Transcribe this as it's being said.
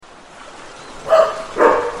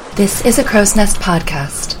This is a Crow's Nest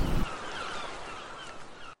podcast.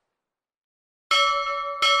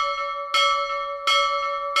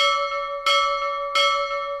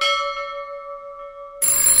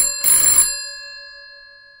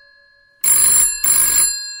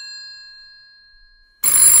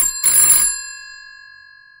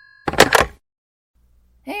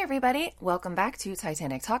 Hey everybody, welcome back to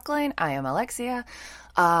Titanic Talkline. I am Alexia.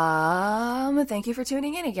 Thank you for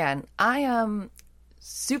tuning in again. I am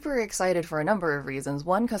super excited for a number of reasons.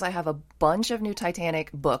 One, because I have a bunch of new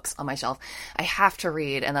Titanic books on my shelf I have to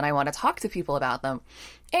read, and then I want to talk to people about them.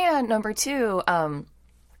 And number two,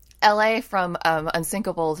 LA from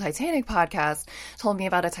Unsinkable Titanic podcast told me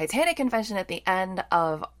about a Titanic convention at the end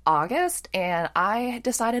of August, and I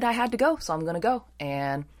decided I had to go, so I'm going to go.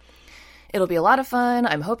 And it'll be a lot of fun.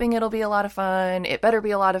 I'm hoping it'll be a lot of fun. It better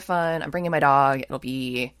be a lot of fun. I'm bringing my dog. It'll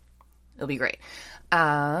be great.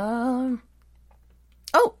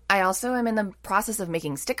 Oh, I also am in the process of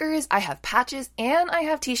making stickers. I have patches and I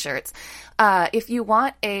have t-shirts. If you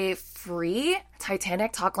want a free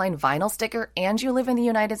Titanic Talkline vinyl sticker and you live in the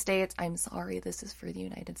United States, I'm sorry, this is for the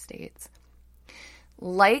United States.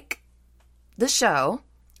 Like the show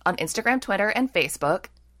on Instagram, Twitter, and Facebook,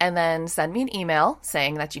 and then send me an email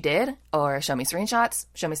saying that you did, or show me screenshots,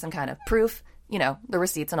 show me some kind of proof, the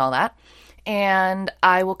receipts and all that. And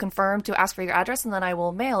I will confirm to ask for your address, and then I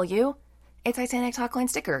will mail you a Titanic Talkline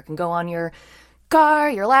sticker. It can go on your car,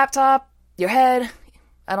 your laptop, your head.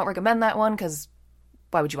 I don't recommend that one because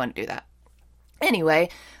why would you want to do that? Anyway,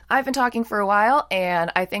 I've been talking for a while,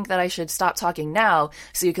 and I think that I should stop talking now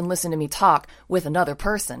so you can listen to me talk with another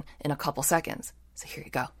person in a couple seconds. So here you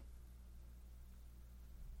go.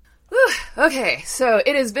 Okay, so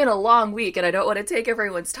it has been a long week and I don't want to take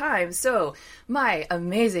everyone's time. So my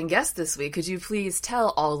amazing guest this week, could you please tell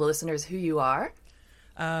all the listeners who you are?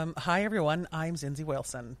 Hi, everyone. I'm Zinzy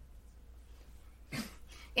Waleson.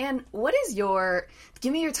 And what is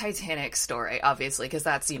give me your Titanic story, obviously, because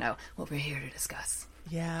that's, what we're here to discuss.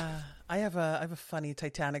 Yeah, I have a funny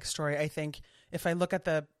Titanic story. I think if I look at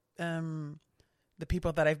the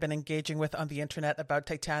people that I've been engaging with on the internet about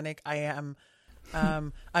Titanic, I'm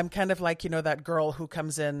kind of like, that girl who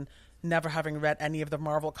comes in never having read any of the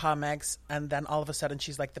Marvel comics, and then all of a sudden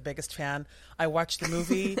she's like the biggest fan. I watched the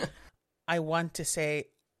movie. I want to say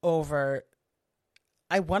over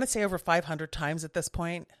 500 times at this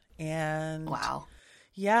point. And wow.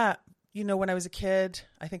 Yeah. When I was a kid,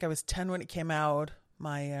 I think I was 10 when it came out.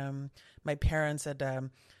 My parents had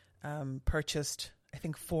purchased, I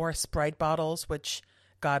think, 4 Sprite bottles, which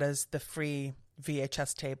got us the free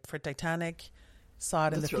VHS tape for Titanic. Saw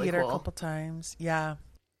it in the theater really cool. A couple times. Yeah.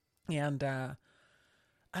 And I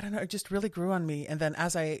don't know, it just really grew on me. And then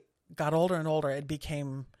as I got older and older, it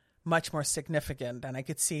became much more significant, and I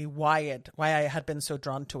could see why I had been so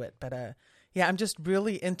drawn to it. But yeah, I'm just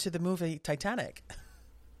really into the movie Titanic.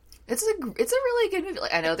 It's a really good movie.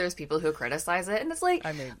 Like, I know there's people who criticize it, and it's like,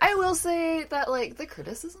 I will say that the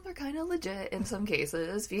criticisms are kind of legit in some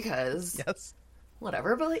cases because yes,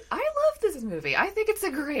 whatever. But I love this movie. I think it's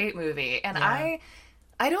a great movie, and yeah.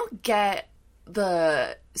 I don't get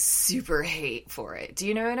the super hate for it. Do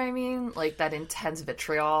you know what I mean? Like that intense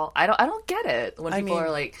vitriol. I don't get it when people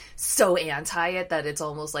are like so anti it that it's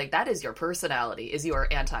almost like that is your personality, is you are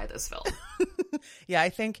anti this film. Yeah, I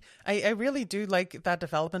think I really do like that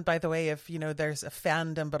development, by the way. If there's a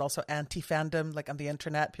fandom but also anti-fandom, like on the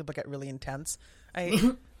internet, people get really intense. I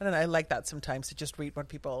don't know, I like that sometimes to just read what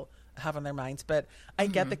people have on their minds. But I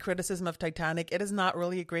get the criticism of Titanic. It is not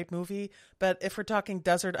really a great movie, but if we're talking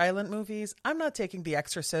desert island movies, I'm not taking The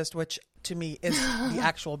Exorcist, which to me is the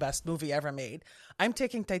actual best movie ever made. I'm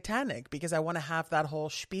taking Titanic because I want to have that whole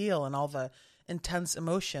spiel and all the intense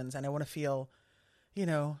emotions, and I want to feel, I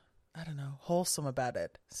don't know, wholesome about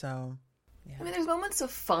it. So yeah. I mean, there's moments of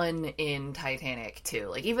fun in Titanic, too.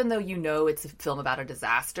 Like, even though it's a film about a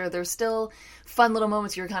disaster, there's still fun little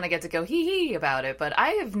moments you kind of get to go hee-hee about it. But I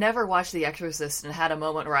have never watched The Exorcist and had a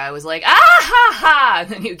moment where I was like, ah ha ha! And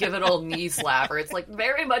then you give it an old knee slap, or it's like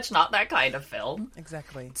very much not that kind of film.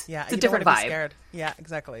 Exactly. Yeah. It's a different vibe. Scared. Yeah,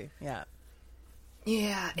 exactly. Yeah.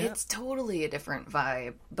 Yeah, it's totally a different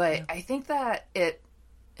vibe. But I think that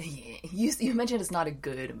you mentioned it's not a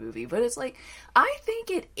good movie, but it's like, I think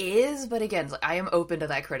it is, but again, I am open to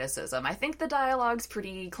that criticism. I think the dialogue's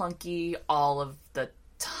pretty clunky all of the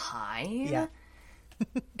time. Yeah.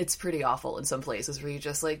 It's pretty awful in some places where you're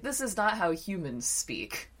just like, this is not how humans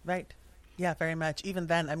speak. Right. Yeah, very much. Even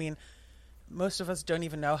then, I mean, most of us don't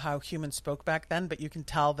even know how humans spoke back then, but you can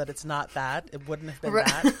tell that it's not that. It wouldn't have been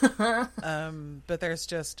that. But there's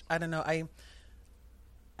just, I don't know,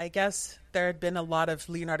 I I guess there had been a lot of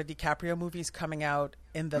Leonardo DiCaprio movies coming out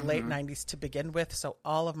in the late Mm-hmm. 90s to begin with. So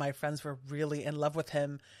all of my friends were really in love with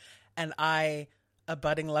him. And I, a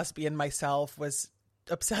budding lesbian myself, was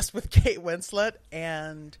obsessed with Kate Winslet.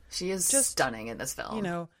 And She is just, stunning in this film. you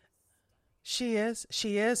know, she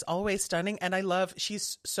is always stunning. And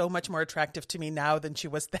she's so much more attractive to me now than she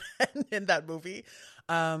was then in that movie.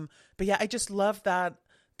 But yeah, I just love that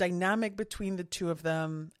dynamic between the two of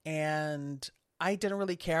them. And I didn't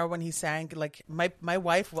really care when he sang. Like my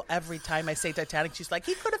wife will, every time I say Titanic, she's like,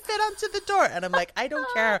 he could have fit onto the door. And I'm like, I don't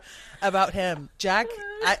care about him. Jack,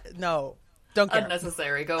 no, don't care.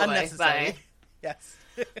 Unnecessary. Go away. Unnecessary. Bye. Yes.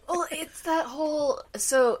 Well, it's that whole...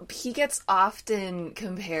 So he gets often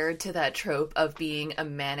compared to that trope of being a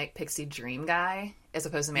manic pixie dream guy as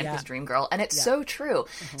opposed to manic pixie dream girl. And it's so true.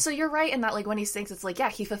 So you're right in that, like, when he sings, it's like, yeah,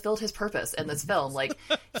 he fulfilled his purpose in this film. Like,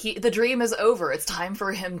 the dream is over. It's time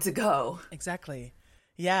for him to go. Exactly.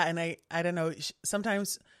 Yeah, and I don't know,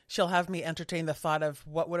 sometimes she'll have me entertain the thought of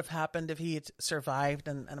what would have happened if he had survived,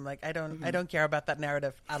 and I'm like, I don't care about that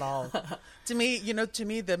narrative at all. To me,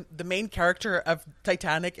 the main character of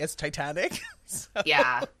Titanic is Titanic. So,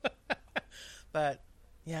 Yeah. but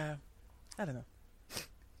yeah, I don't know.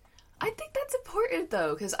 I think that's important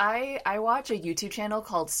though, because I watch a YouTube channel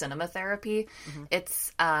called Cinema Therapy.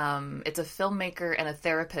 It's a filmmaker and a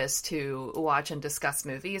therapist who watch and discuss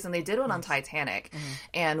movies, and they did one on Titanic.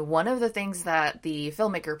 And one of the things that the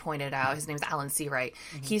filmmaker pointed out, his name is Alan Seawright,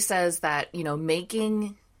 he says that,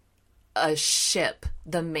 making a ship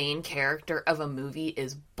the main character of a movie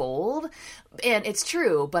is bold, and it's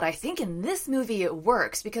true, but I think in this movie it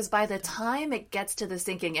works because by the time it gets to the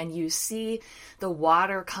sinking and you see the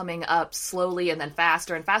water coming up slowly and then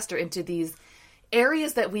faster and faster into these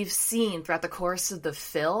areas that we've seen throughout the course of the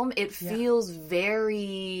film, it feels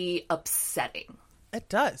very upsetting. It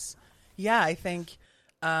does. Yeah, I think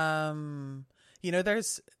there's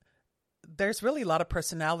really a lot of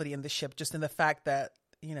personality in the ship, just in the fact that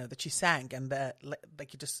that she sank, and that,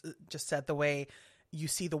 like you just said, the way you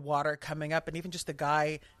see the water coming up, and even just the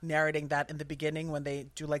guy narrating that in the beginning when they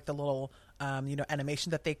do like the little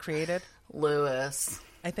animation that they created. Lewis.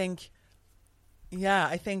 I think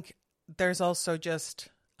there's also just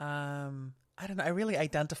I don't know, I really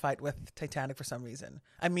identified with Titanic for some reason.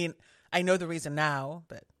 I mean, I know the reason now,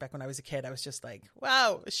 but back when I was a kid, I was just like,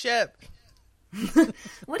 wow, a ship.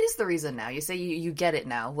 What is the reason now? You say you get it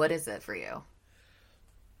now. What is it for you?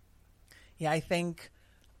 Yeah, I think,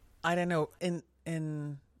 I don't know,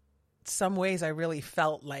 in some ways I really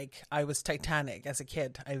felt like I was Titanic as a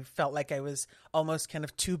kid. I felt like I was almost kind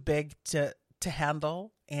of too big to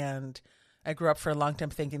handle, and I grew up for a long time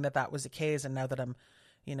thinking that was the case, and now that I'm,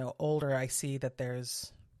 older, I see that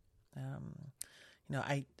there's,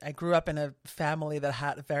 I grew up in a family that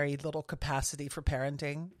had very little capacity for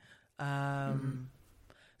parenting.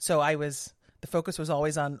 So the focus was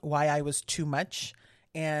always on why I was too much,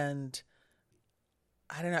 and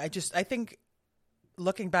I don't know. I think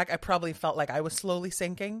looking back, I probably felt like I was slowly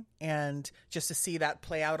sinking, and just to see that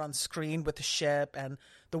play out on screen with the ship and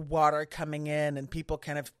the water coming in and people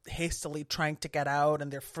kind of hastily trying to get out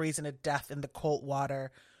and they're freezing to death in the cold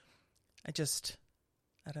water. I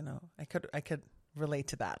don't know. I could relate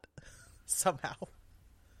to that somehow.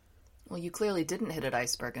 Well, you clearly didn't hit an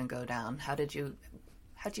iceberg and go down. How'd you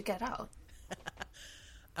get out?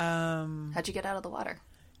 How'd you get out of the water?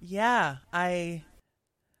 Yeah, I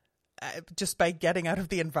just by getting out of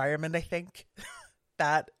the environment, I think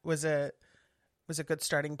that was a good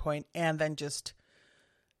starting point, and then just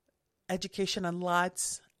education and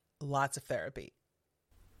lots of therapy.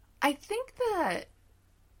 I think that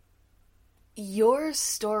your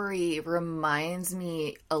story reminds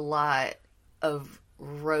me a lot of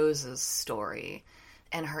Rose's story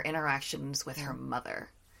and her interactions with her mother.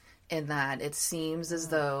 In that it seems as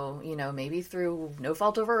though, maybe through no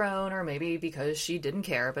fault of her own, or maybe because she didn't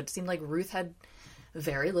care, but it seemed like Ruth had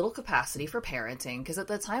very little capacity for parenting, because at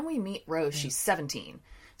the time we meet Rose, she's 17.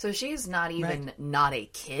 So she's not even not a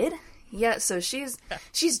kid yet. So she's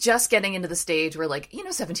just getting into the stage where,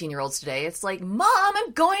 17-year-olds today, it's like, Mom,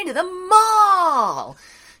 I'm going to the mall!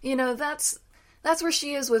 That's where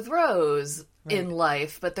she is with Rose in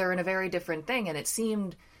life, but they're in a very different thing, and it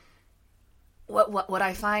seemed... What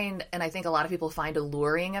I find, and I think a lot of people find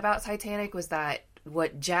alluring about Titanic, was that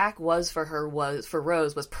what Jack was for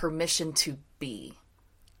Rose was permission to be.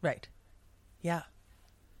 Right. Yeah.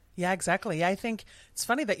 Yeah, exactly. Yeah, I think it's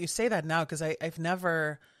funny that you say that now, because I've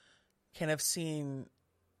never kind of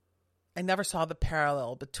I never saw the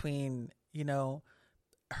parallel between,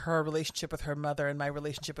 her relationship with her mother and my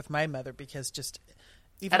relationship with my mother, because just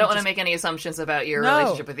I don't want to make any assumptions about your No.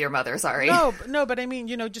 relationship with your mother. Sorry. No, but I mean,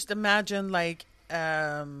 just imagine like,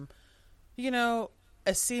 a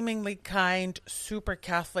seemingly kind, super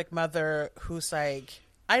Catholic mother who's like,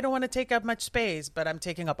 I don't want to take up much space, but I'm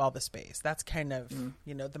taking up all the space. That's kind of,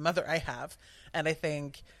 the mother I have. And I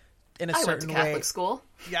think in a certain way. I went to Catholic school.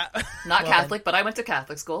 Yeah. Not well, Catholic, but I went to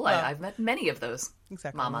Catholic school. Well, I've met many of those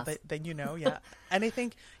mamas. Well, then yeah. And I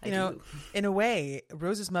think, in a way,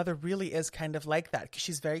 Rose's mother really is kind of like that, because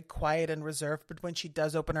she's very quiet and reserved. But when she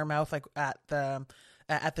does open her mouth, like at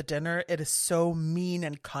the dinner, it is so mean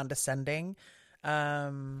and condescending.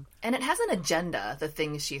 And it has an agenda, the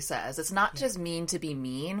things she says. It's not just mean to be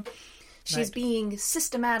mean. She's being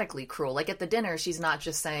systematically cruel. Like at the dinner, she's not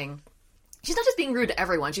just being rude to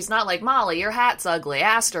everyone. She's not like, Molly, your hat's ugly.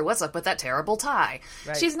 Aster, what's up with that terrible tie?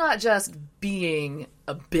 Right. She's not just being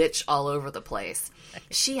a bitch all over the place.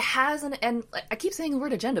 She has and I keep saying the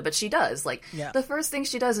word agenda, but she does. Like, the first thing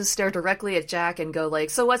she does is stare directly at Jack and go like,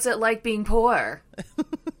 so what's it like being poor?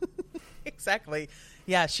 Exactly.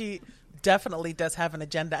 Yeah, she definitely does have an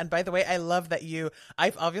agenda. And by the way, I love that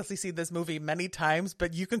I've obviously seen this movie many times,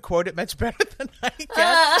 but you can quote it much better than I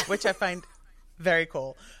can, which I find very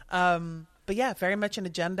cool. But yeah, very much an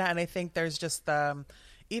agenda. And I think there's just,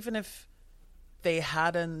 even if they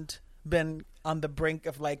hadn't been on the brink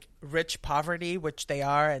of like rich poverty, which they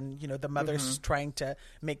are, and, the mother's trying to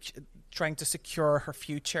secure her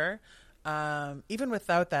future. Even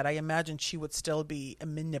without that, I imagine she would still be a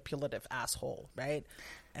manipulative asshole. Right.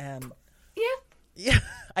 And yeah,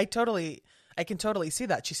 I can totally see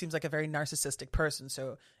that. She seems like a very narcissistic person.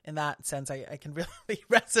 So in that sense, I can really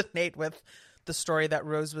resonate with the story that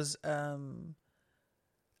Rose was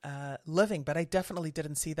living. But I definitely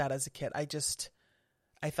didn't see that as a kid. I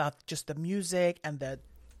thought just the music and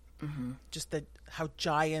how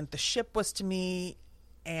giant the ship was to me,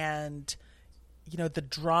 and the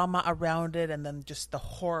drama around it, and then just the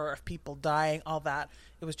horror of people dying, all that.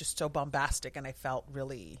 It was just so bombastic, and I felt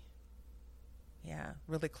really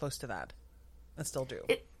close to that, and still do.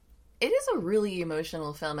 It is a really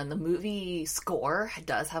emotional film, and the movie score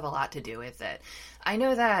does have a lot to do with it. I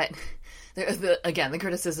know that, the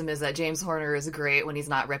criticism is that James Horner is great when he's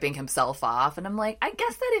not ripping himself off, and I'm like, I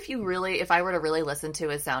guess that if I were to really listen to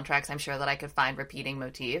his soundtracks, I'm sure that I could find repeating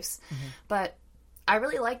motifs, but I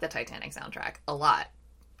really like the Titanic soundtrack a lot.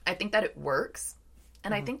 I think that it works,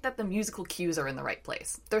 and I think that the musical cues are in the right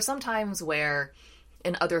place. There's some times where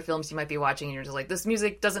in other films you might be watching and you're just like, this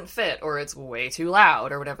music doesn't fit, or it's way too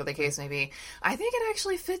loud, or whatever the case may be. I think it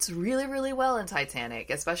actually fits really, really well in Titanic,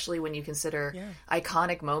 especially when you consider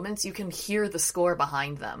iconic moments. You can hear the score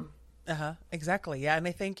behind them. Exactly. Yeah. And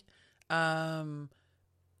I think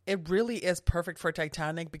it really is perfect for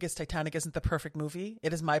Titanic, because Titanic isn't the perfect movie.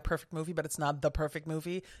 It is my perfect movie, but it's not the perfect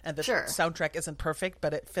movie. And the soundtrack isn't perfect,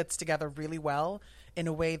 but it fits together really well in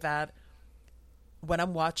a way that when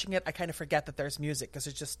I'm watching it, I kind of forget that there's music, because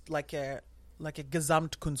it's just like a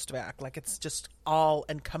Gesamtkunstwerk. Like it's just all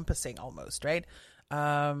encompassing almost, right?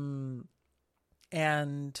 And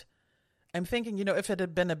I'm thinking, if it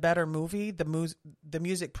had been a better movie, the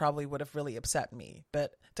music probably would have really upset me.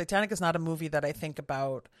 But Titanic is not a movie that I think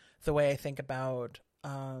about the way I think about,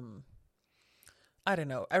 I don't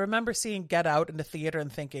know. I remember seeing Get Out in the theater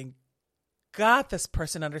and thinking, God, this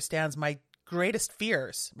person understands my greatest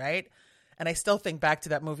fears, right? And I still think back to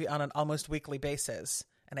that movie on an almost weekly basis.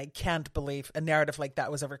 And I can't believe a narrative like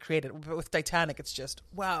that was ever created. But with Titanic, it's just,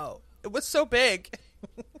 wow, it was so big.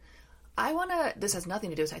 This has nothing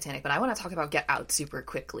to do with Titanic, but I want to talk about Get Out super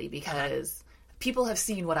quickly, because people have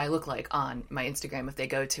seen what I look like on my Instagram if they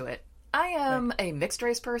go to it. I am a mixed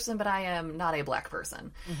race person, but I am not a black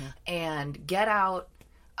person. And Get Out,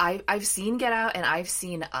 I've seen Get Out and I've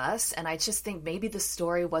seen Us, and I just think maybe the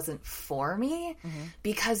story wasn't for me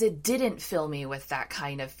because it didn't fill me with that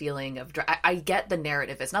kind of feeling of I get the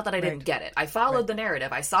narrative. It's not that I didn't get it. I followed the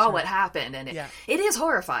narrative. I saw what happened, and it is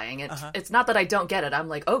horrifying. It's not that I don't get it. I'm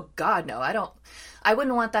like, oh God, no, I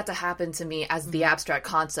wouldn't want that to happen to me as the abstract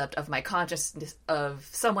concept of my consciousness, of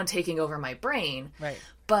someone taking over my brain. Right.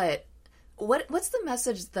 But what's the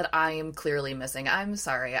message that I am clearly missing? I'm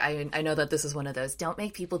sorry. I know that this is one of those don't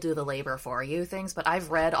make people do the labor for you things, but I've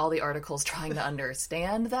read all the articles trying to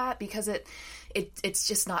understand that, because it's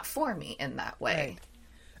just not for me in that way.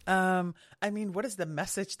 Right. I mean, what is the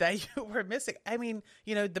message that you were missing? I mean,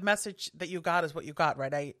 the message that you got is what you got,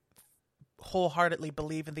 right? I wholeheartedly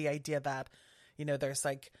believe in the idea that, there's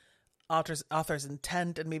like author's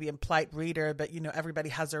intent and maybe implied reader, but everybody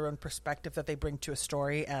has their own perspective that they bring to a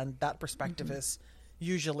story, and that perspective is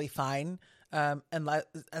usually fine.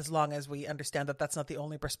 as long as we understand that that's not the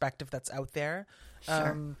only perspective that's out there.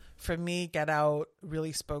 Sure. For me, Get Out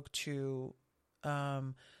really spoke to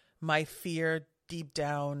my fear deep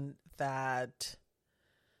down that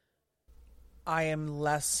I am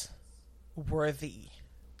less worthy.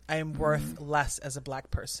 I am worth less as a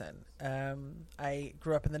Black person. I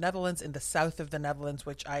grew up in the Netherlands, in the south of the Netherlands,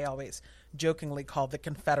 which I always jokingly call the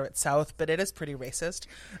Confederate South, but it is pretty racist.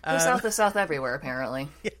 The South is South everywhere, apparently.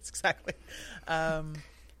 Yes, exactly.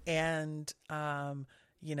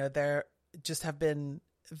 There just have been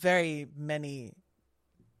very many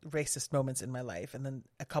racist moments in my life, and then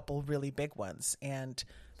a couple really big ones, and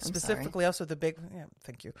specifically also the big. Yeah,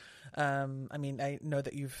 thank you. I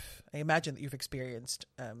imagine that you've experienced,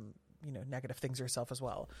 negative things yourself as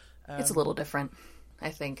well. It's a little different, I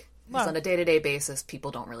think. Because on a day-to-day basis, people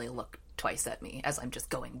don't really look twice at me as I'm just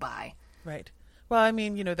going by. Right. Well,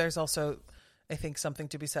 there's also, I think, something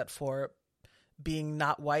to be said for being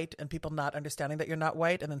not white and people not understanding that you're not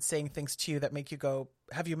white, and then saying things to you that make you go,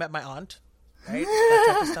 "Have you met my aunt?" Right? That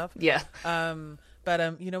type of stuff. Yeah.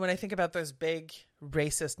 When I think about those big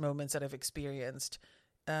racist moments that I've experienced,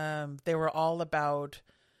 they were all about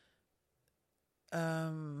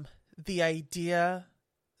the idea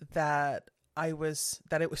that it was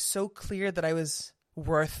so clear that I was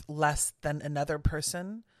worth less than another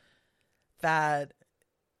person, that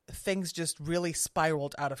things just really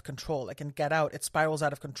spiraled out of control. Like in Get Out, it spirals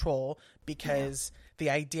out of control because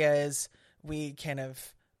the idea is we kind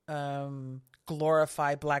of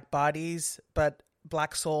glorify Black bodies, but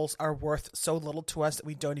Black souls are worth so little to us that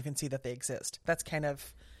we don't even see that they exist. That's kind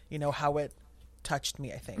of, how it touched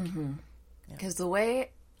me, I think. Because the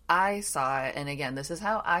way I saw it, and again, this is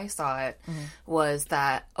how I saw it, was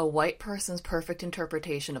that a white person's perfect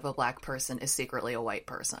interpretation of a Black person is secretly a white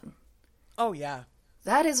person. Oh, yeah.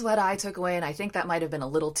 That is what I took away, and I think that might have been a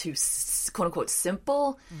little too, quote-unquote,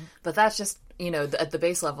 simple, but that's just, at the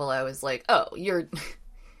base level, I was like, oh, you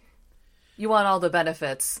want all the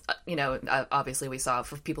benefits. Obviously we saw,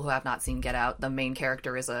 for people who have not seen Get Out, the main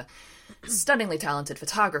character is a stunningly talented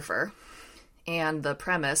photographer, and the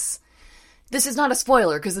premise, this is not a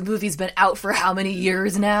spoiler because the movie's been out for how many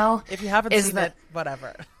years now? If you haven't seen it,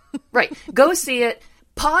 whatever. Right. Go see it.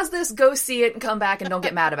 Pause this, go see it, and come back and don't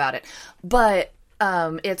get mad about it. But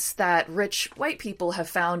it's that rich white people have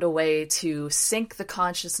found a way to sink the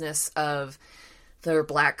consciousness of their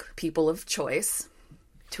Black people of choice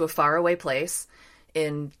to a faraway place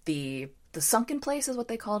in the sunken place is what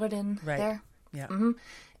they called it in there. Yeah.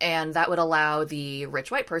 And that would allow the rich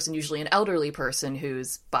white person, usually an elderly person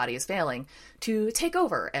whose body is failing, to take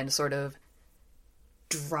over and sort of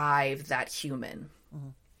drive that human.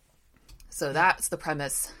 So that's the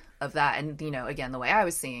premise of that. And, again, the way I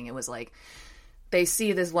was seeing it was like, they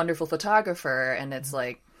see this wonderful photographer and it's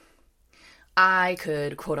like, I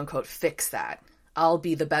could, quote unquote, fix that. I'll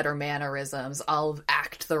be the better mannerisms, I'll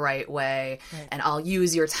act the right way, and I'll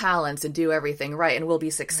use your talents and do everything right, and we'll be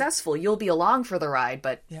successful. You'll be along for the ride,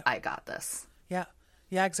 but I got this. Yeah,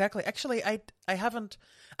 exactly. Actually, I haven't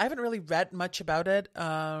really read much about it.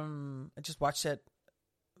 I just watched it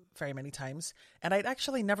very many times, and I'd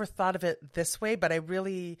actually never thought of it this way, but I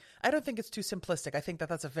don't think it's too simplistic. I think that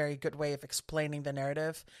that's a very good way of explaining the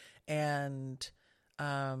narrative, and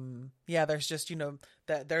there's just,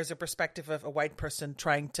 that there's a perspective of a white person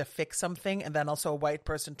trying to fix something, and then also a white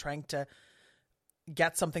person trying to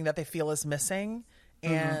get something that they feel is missing.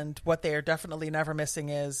 And what they are definitely never missing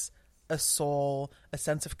is a soul, a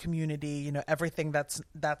sense of community, everything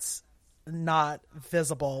that's not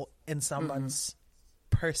visible in someone's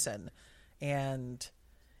person. And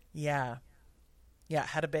had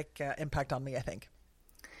a big impact on me, I think.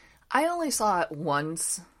 I only saw it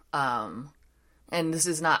once, and this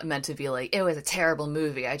is not meant to be like, it was a terrible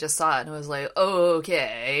movie. I just saw it and was like, oh,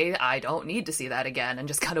 okay, I don't need to see that again, and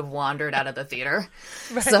just kind of wandered out of the theater.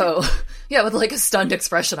 Right. So, with like a stunned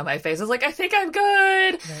expression on my face. I was like, I think I'm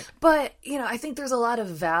good. Right. But, I think there's a lot of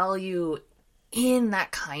value in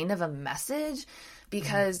that kind of a message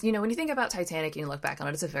because, when you think about Titanic and you look back on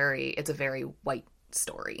it, it's a very white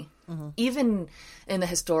story. Even in the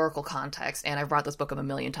historical context, and I've brought this book up a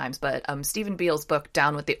million times, but Stephen Beale's book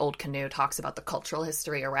Down with the Old Canoe talks about the cultural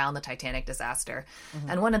history around the Titanic disaster.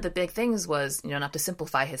 And one of the big things was, not to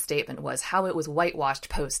simplify his statement, was how it was whitewashed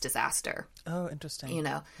post-disaster. Oh, interesting.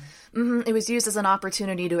 It was used as an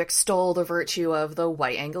opportunity to extol the virtue of the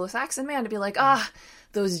white Anglo-Saxon man, to be like,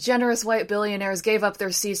 those generous white billionaires gave up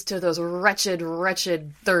their seats to those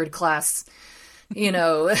wretched third class,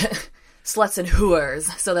 sluts and whores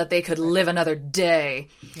so that they could live another day.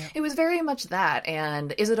 Yeah. It was very much that.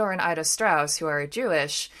 And Isidore and Ida Strauss, who are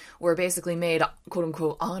Jewish, were basically made, quote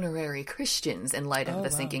unquote, honorary Christians in light of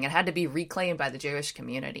the sinking and had to be reclaimed by the Jewish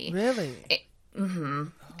community. Really?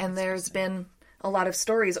 And there's been a lot of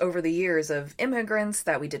stories over the years of immigrants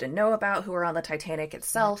that we didn't know about who were on the Titanic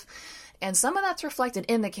itself. And some of that's reflected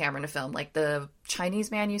in the Cameron film. Like the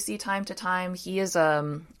Chinese man you see time to time, he is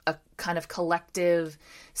a kind of collective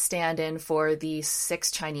stand-in for the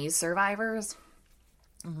 6 Chinese survivors.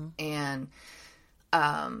 And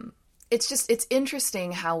it's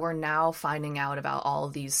interesting how we're now finding out about all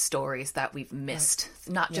of these stories that we've missed,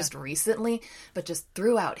 not just recently, but just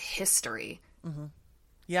throughout history.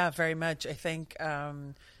 Yeah, very much. I think,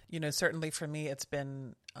 certainly for me, it's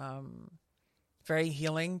been very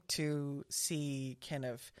healing to see kind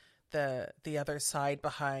of the other side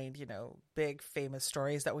behind, big famous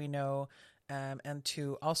stories that we know, and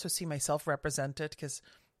to also see myself represented because,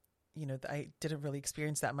 I didn't really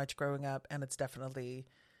experience that much growing up, and it's definitely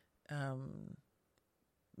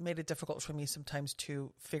made it difficult for me sometimes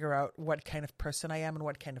to figure out what kind of person I am and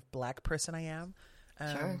what kind of Black person I am.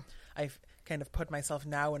 Sure. I've kind of put myself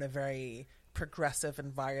now in a very progressive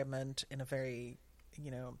environment, in a very,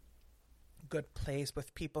 good place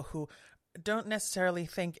with people who don't necessarily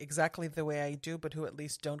think exactly the way I do, but who at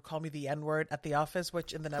least don't call me the N-word at the office,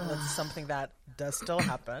 which in the Netherlands is something that does still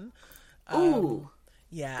happen. Ooh.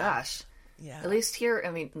 Yeah. Gosh. Yeah. At least here, I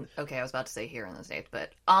mean, okay, I was about to say here in the States,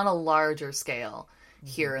 but on a larger scale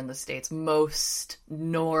here in the States, most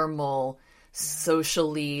normal,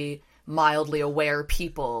 socially mildly aware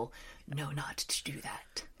people know not to do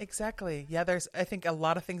that. Exactly. Yeah, there's, I think, a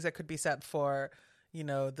lot of things that could be said for,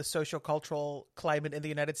 the social-cultural climate in the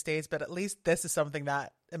United States, but at least this is something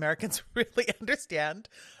that Americans really understand.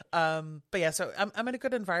 But yeah, so I'm in a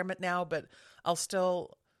good environment now, but I'll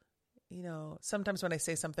still, sometimes when I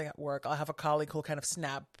say something at work, I'll have a colleague who'll kind of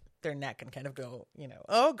snap their neck and kind of go,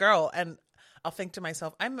 oh, girl. And I'll think to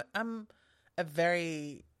myself, I'm a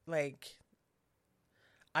very,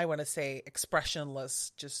 I want to say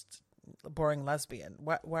expressionless, just boring lesbian.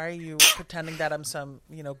 Why are you pretending that I'm some,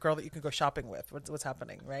 girl that you can go shopping with? What's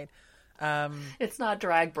happening, right? It's not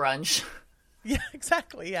drag brunch. Yeah,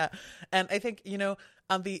 exactly. Yeah. And I think,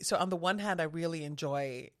 on the one hand, I really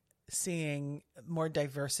enjoy seeing more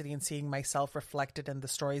diversity and seeing myself reflected in the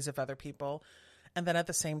stories of other people. And then at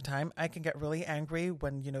the same time, I can get really angry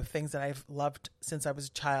when, things that I've loved since I was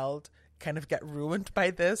a child kind of get ruined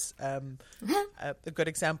by this. A good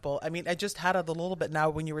example, I mean, I just had it a little bit now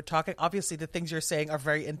when you were talking. Obviously the things you're saying are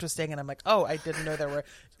very interesting, and I'm like, oh, I didn't know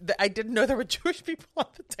there were Jewish people on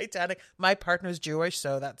the Titanic. My partner's Jewish,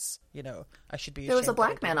 so that's, I should be. There was a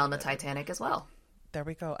Black man on the Titanic as well. There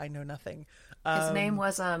we go. I know nothing. His name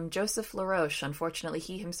was Joseph LaRoche. Unfortunately,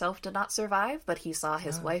 he himself did not survive, but he saw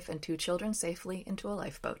his wife and 2 children safely into a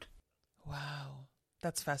lifeboat. Wow.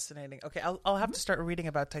 That's fascinating. Okay, I'll have to start reading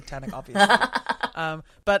about Titanic, obviously.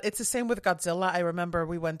 But it's the same with Godzilla. I remember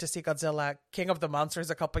we went to see Godzilla, King of the Monsters,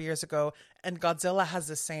 a couple years ago, and Godzilla has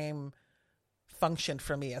the same function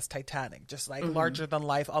for me as Titanic, just like larger than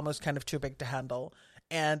life, almost kind of too big to handle.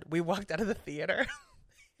 And we walked out of the theater,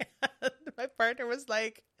 and my partner was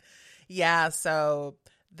like, yeah, so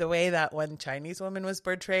the way that one Chinese woman was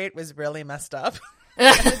portrayed was really messed up.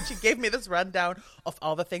 And then she gave me this rundown of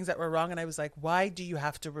all the things that were wrong, and I was like, why do you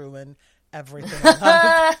have to ruin everything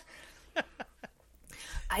I love?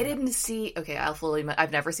 I didn't see, okay, I'll fully admit,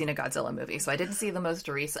 I've never seen a Godzilla movie, so I didn't see the most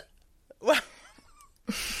recent. That's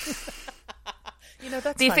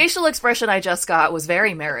the fine. facial expression I just got was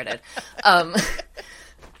very merited.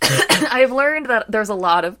 I've learned that there's a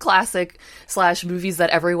lot of classic / movies that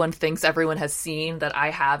everyone thinks everyone has seen that I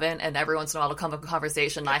haven't, and every once in a while it'll come up a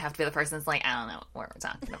conversation and I have to be the person that's like, I don't know what we're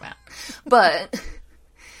talking about. But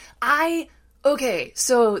okay,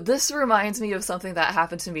 so this reminds me of something that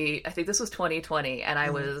happened to me, I think this was 2020, and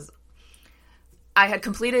I had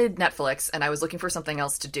completed Netflix and I was looking for something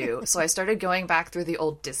else to do. So I started going back through the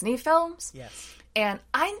old Disney films. Yes. And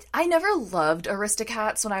I never loved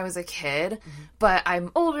Aristocats when I was a kid, but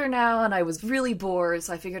I'm older now and I was really bored,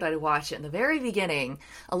 so I figured I'd watch it. In the very beginning,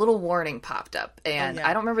 a little warning popped up, and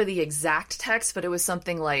I don't remember the exact text, but it was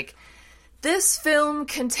something like, this film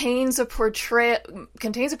contains a portrayal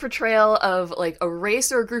of like a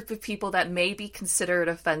race or a group of people that may be considered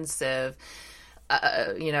offensive.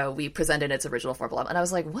 We present in its original form, blah, blah. And I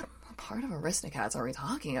was like, what part of Aristocats are we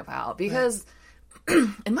talking about? Because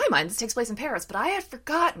in my mind, this takes place in Paris, but I had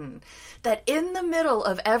forgotten that in the middle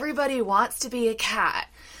of Everybody Wants to Be a Cat,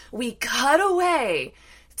 we cut away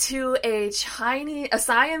to a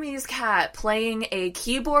Siamese cat playing a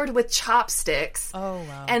keyboard with chopsticks. Oh,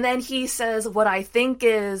 wow. And then he says what I think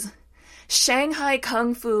is Shanghai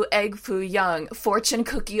Kung Fu Egg Foo Young, fortune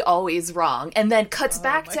cookie always wrong. And then cuts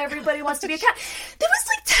back to Everybody Wants to Be a Cat. There was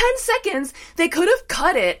like 10 seconds. They could have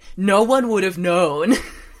cut it. No one would have known.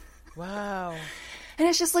 Wow. And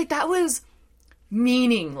it's just like, that was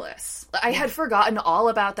meaningless. I had forgotten all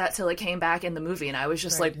about that till it came back in the movie, and I was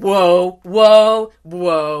just like, whoa, whoa,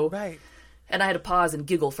 whoa. Right. And I had to pause and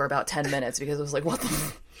giggle for about 10 minutes because I was like, what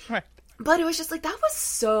the... Right. But it was just like, that was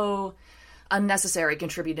so unnecessary,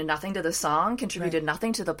 contributed nothing to the song, contributed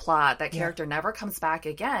nothing to the plot. That character never comes back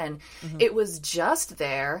again. Mm-hmm. It was just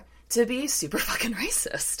there to be super fucking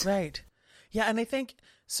racist. Right. Yeah, and I think,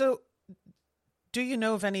 so do you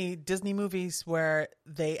know of any Disney movies where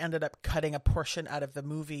they ended up cutting a portion out of the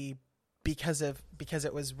movie because it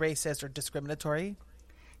was racist or discriminatory?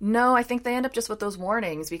 No, I think they end up just with those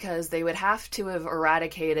warnings because they would have to have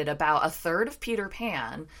eradicated about a third of Peter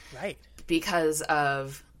Pan. Right. Because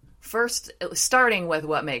of, first, starting with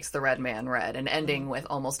what makes the red man red and ending with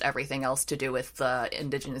almost everything else to do with the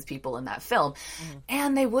indigenous people in that film. Mm-hmm.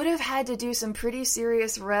 And they would have had to do some pretty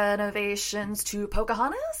serious renovations to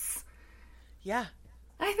Pocahontas. Yeah.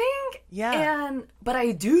 I think. Yeah. But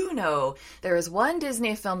I do know there is one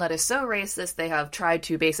Disney film that is so racist they have tried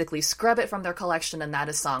to basically scrub it from their collection, and that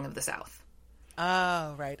is Song of the South.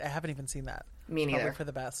 Oh, right. I haven't even seen that. Me neither. Probably for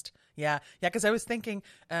the best. Yeah. Yeah, because I was thinking,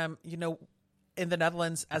 in the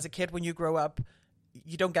Netherlands, as a kid, when you grow up,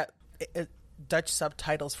 you don't get Dutch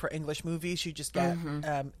subtitles for English movies. You just get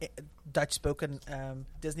Dutch-spoken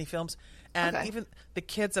Disney films. And even the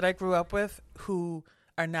kids that I grew up with who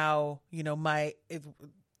are now,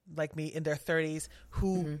 like me, in their 30s,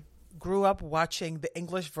 who grew up watching the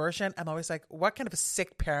English version. I'm always like, what kind of a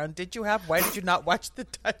sick parent did you have? Why did you not watch the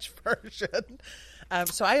Dutch version?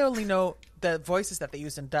 So I only know the voices that they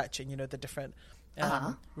use in Dutch and, the different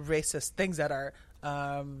racist things that are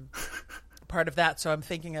part of that. So I'm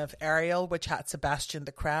thinking of Ariel, which had Sebastian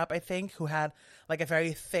the Crab, I think, who had like a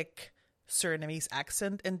very thick Surinamese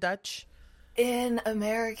accent in Dutch. In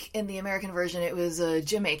the American version, it was a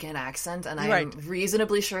Jamaican accent, and I'm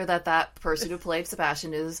reasonably sure that person who played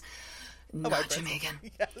Sebastian is not Jamaican.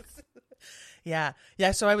 Yes.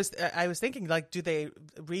 Yeah. So I was thinking, like, do they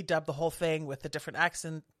redub the whole thing with a different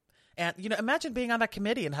accent? And imagine being on that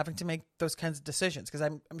committee and having to make those kinds of decisions, because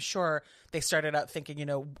I'm sure they started out thinking,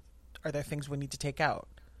 are there things we need to take out?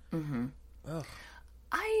 Mm-hmm. Ugh.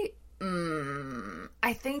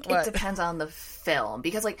 I think it depends on the film,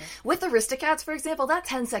 because like with Aristocats, for example, that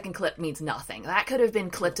 10-second clip means nothing. That could have been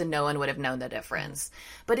clipped and no one would have known the difference.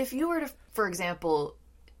 But if you were to, for example,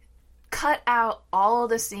 cut out all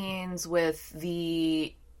the scenes with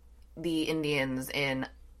the Indians in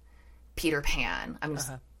Peter Pan,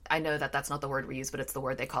 I know that that's not the word we use, but it's the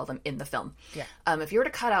word they call them in the film. Yeah. If you were to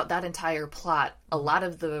cut out that entire plot, a lot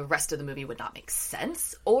of the rest of the movie would not make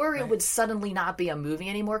sense, or it would suddenly not be a movie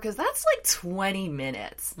anymore, because that's like 20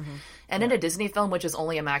 minutes. Mm-hmm. And in a Disney film, which is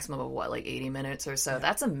only a maximum of, 80 minutes or so,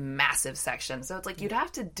 that's a massive section. So it's like you'd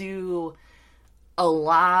have to do a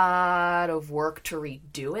lot of work to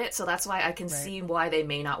redo it. So that's why I can see why they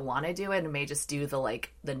may not want to do it and may just do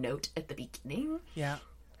the note at the beginning. Yeah.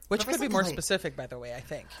 Which could be more specific, by the way, I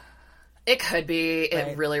think. It could be.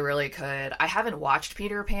 It really, really could. I haven't watched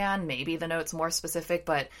Peter Pan. Maybe the note's more specific.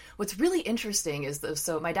 But what's really interesting is,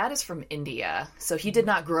 so my dad is from India, so he did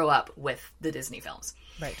not grow up with the Disney films.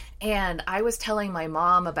 Right. And I was telling my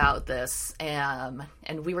mom about this, and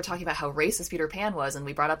we were talking about how racist Peter Pan was, and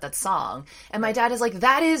we brought up that song. And my dad is like,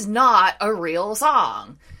 that is not a real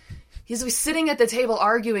song. He's sitting at the table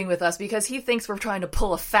arguing with us because he thinks we're trying to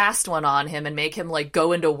pull a fast one on him and make him like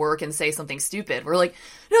go into work and say something stupid. We're like,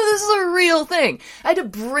 no, this is a real thing. I had to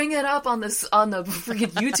bring it up on the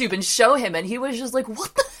freaking YouTube and show him, and he was just like,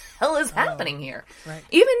 what the hell is happening here? Right.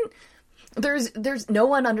 Even there's no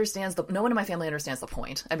one in my family understands the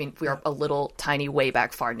point. I mean, we are a little tiny way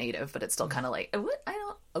back far native, but it's still kind of like, what?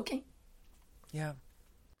 Okay. Yeah.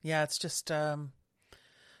 Yeah. It's just,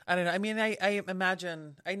 I don't know. I mean, I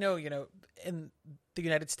imagine, I know, in the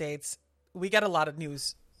United States, we get a lot of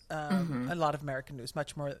news, a lot of American news,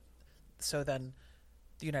 much more so than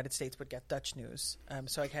the United States would get Dutch news.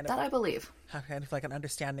 So I I believe have kind of like an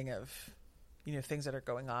understanding of, things that are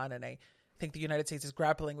going on. And I think the United States is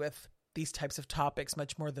grappling with these types of topics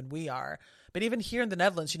much more than we are. But even here in the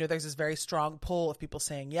Netherlands, there's this very strong pull of people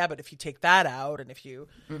saying, yeah, but if you take that out, and if you,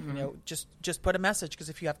 just put a message, because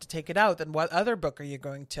if you have to take it out, then what other book are you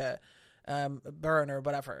going to burn or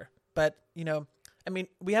whatever? But, I mean,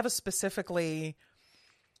 we have a specifically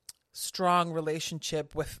strong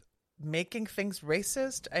relationship with making things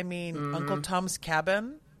racist. I mean, Uncle Tom's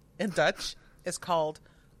Cabin in Dutch is called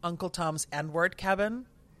Uncle Tom's N-word cabin.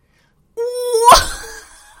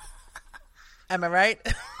 Am I right?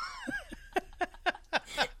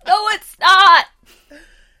 No, it's not.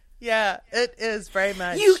 Yeah, it is very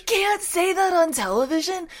much. You can't say that on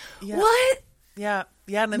television. Yeah. What? Yeah.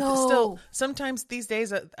 Yeah, and No. still, sometimes these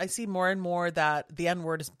days I see more and more that the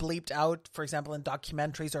N-word is bleeped out, for example, in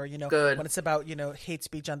documentaries or, Good. when it's about, hate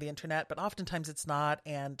speech on the internet, but oftentimes it's not.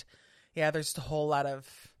 And yeah, there's just a whole lot of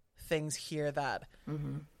things here that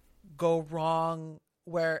go wrong,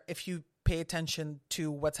 where if you pay attention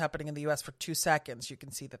to what's happening in the US for 2 seconds, you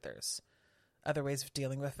can see that there's other ways of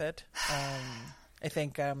dealing with it. I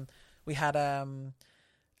think we had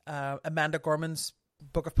Amanda Gorman's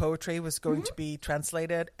book of poetry was going to be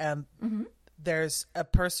translated, and there's a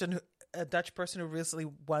Dutch person who recently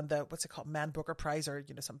won the, what's it called, Man Booker Prize, or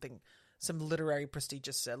some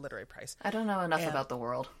prestigious literary prize. I don't know enough about the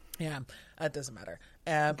world. Yeah, it doesn't matter.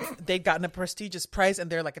 They'd gotten a prestigious prize,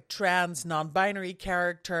 and they're like a trans, non-binary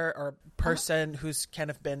character or person who's kind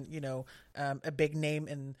of been, a big name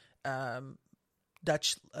in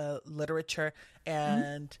Dutch literature,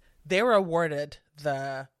 and they were awarded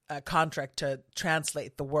the contract to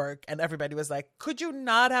translate the work, and everybody was like, "Could you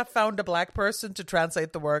not have found a black person to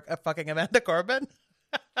translate the work of fucking Amanda Gorman?"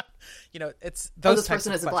 It's those. This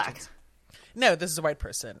person is a black. No, this is a white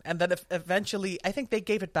person. And then eventually, I think they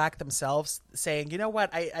gave it back themselves, saying, "You know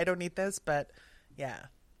what? I don't need this." But yeah.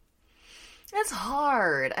 It's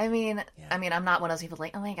hard. I mean, I'm not one of those people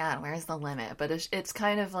like, oh my God, where's the limit? But it's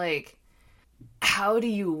kind of like, how do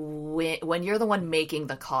you win when you're the one making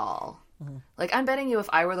the call? Like, I'm betting you if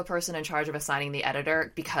I were the person in charge of assigning the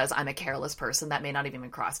editor, because I'm a careless person, that may not even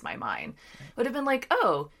have crossed my mind. Would have been like,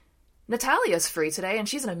 oh, Natalia's free today and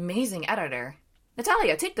she's an amazing editor.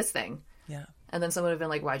 Natalia, take this thing. Yeah. And then someone would have been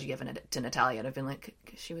like, why'd you give it to Natalia? And I'd have been like,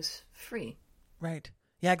 'cause she was free. Right.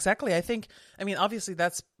 Yeah, exactly. Obviously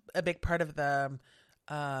that's a big part of the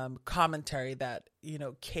commentary that,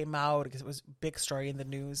 came out because it was a big story in the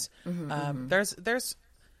news. There's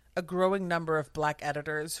a growing number of black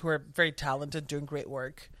editors who are very talented, doing great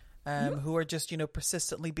work, who are just,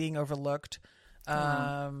 persistently being overlooked.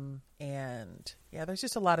 And yeah, there's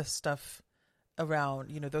just a lot of stuff around,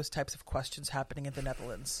 those types of questions happening in the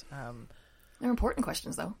Netherlands. They're important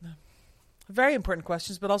questions, though. Very important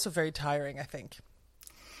questions, but also very tiring, I think.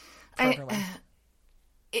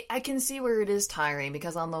 I can see where it is tiring,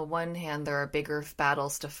 because on the one hand, there are bigger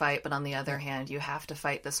battles to fight, but on the other hand, you have to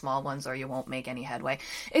fight the small ones or you won't make any headway.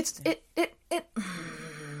 It's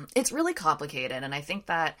really complicated, and I think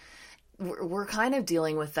that we're kind of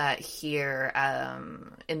dealing with that here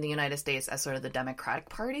in the United States as sort of the Democratic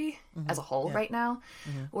Party as a whole right now,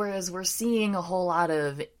 whereas we're seeing a whole lot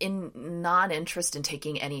of non-interest in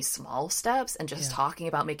taking any small steps and just talking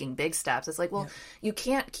about making big steps. It's like, well, you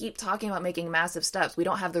can't keep talking about making massive steps. We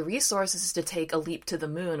don't have the resources to take a leap to the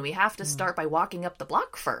moon. We have to start by walking up the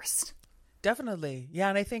block first. Definitely. Yeah,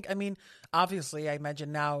 and I think, obviously, I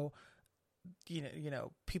imagine now,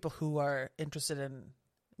 people who are interested in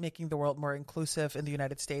making the world more inclusive in the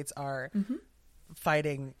United States are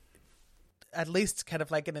fighting at least kind of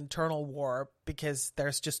like an internal war, because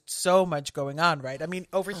there's just so much going on, right?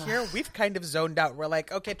 Over here, we've kind of zoned out. We're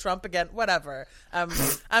like, okay, Trump again, whatever.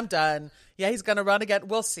 I'm done. Yeah, he's going to run again.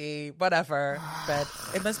 We'll see, whatever. But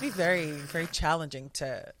it must be very, very challenging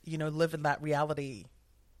to, live in that reality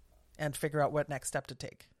and figure out what next step to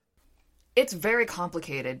take. It's very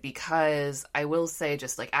complicated, because I will say,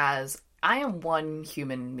 just like, as I am one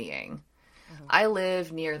human being. I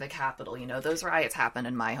live near the Capitol. Those riots happened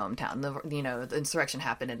in my hometown. The insurrection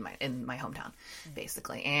happened in my hometown,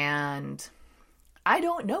 basically. And I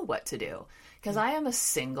don't know what to do, because I am a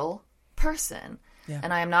single person. Yeah.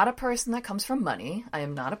 And I am not a person that comes from money. I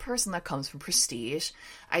am not a person that comes from prestige.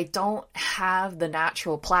 I don't have the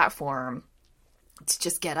natural platform to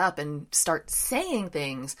just get up and start saying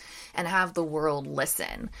things and have the world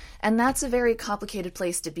listen. And that's a very complicated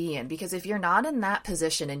place to be in, because if you're not in that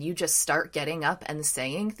position and you just start getting up and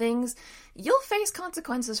saying things, you'll face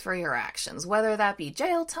consequences for your actions, whether that be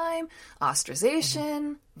jail time,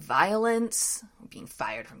 ostracization, violence, being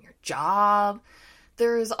fired from your job.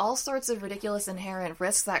 There's all sorts of ridiculous inherent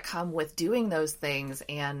risks that come with doing those things,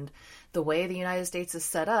 and the way the United States is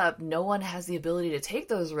set up, no one has the ability to take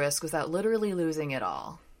those risks without literally losing it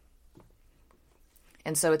all.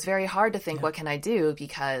 And so it's very hard to think, what can I do?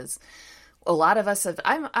 Because a lot of us have,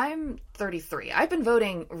 I'm 33. I've been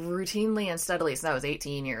voting routinely and steadily since I was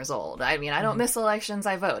 18 years old. I don't miss elections.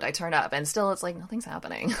 I vote, I turn up, and still it's like, nothing's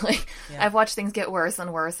happening. I've watched things get worse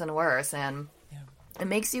and worse and worse. And it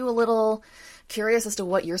makes you a little curious as to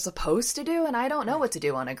what you're supposed to do, and I don't know what to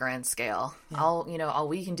do on a grand scale. Yeah. All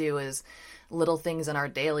we can do is little things in our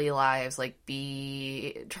daily lives, like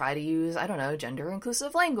try to use, I don't know, gender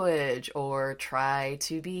inclusive language, or try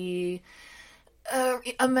to be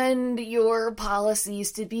amend your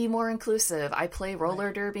policies to be more inclusive. I play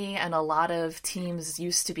roller derby, and a lot of teams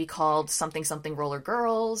used to be called something something roller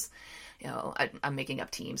girls. I'm making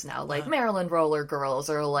up teams now, like Maryland Roller Girls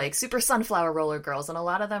or like Super Sunflower Roller Girls, and a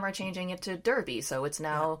lot of them are changing it to Derby, so it's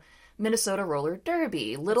now Minnesota Roller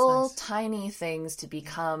Derby. Little tiny things to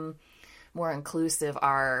become more inclusive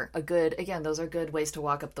are those are good ways to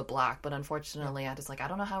walk up the block, but unfortunately I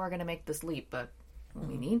don't know how we're going to make this leap, but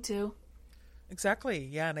we need to. Exactly.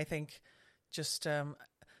 Yeah. And I think just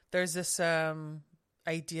there's this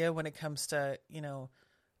idea when it comes to,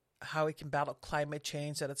 how we can battle climate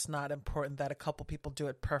change, that it's not important that a couple people do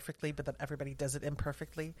it perfectly, but that everybody does it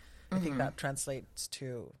imperfectly. I think that translates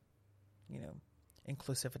to,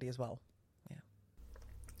 inclusivity as well. Yeah.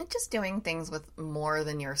 And just doing things with more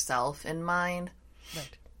than yourself in mind.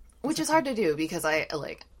 Right. Which is hard to do because I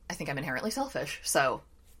think I'm inherently selfish. So,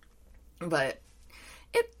 but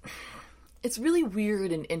it's really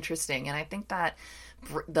weird and interesting, and I think that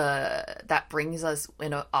that brings us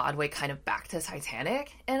in an odd way kind of back to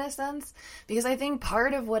Titanic in a sense, because I think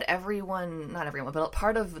part of what not everyone, but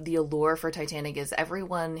part of the allure for Titanic is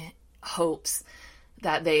everyone hopes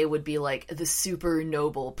that they would be like the super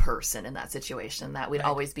noble person in that situation, that we'd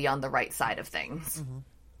always be on the right side of things. Mm-hmm.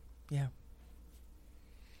 Yeah.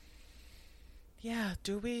 Yeah.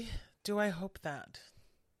 Do I hope that?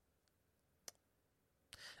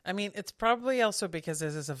 I mean, it's probably also because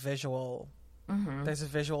there's a visual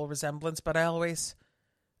resemblance, but I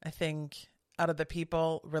think out of the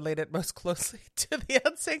people related most closely to the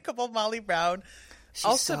unsinkable Molly Brown. She's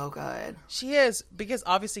also, so good. She is, because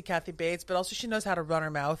obviously Kathy Bates, but also she knows how to run her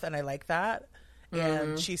mouth, and I like that.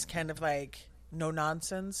 And she's kind of like no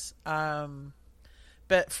nonsense.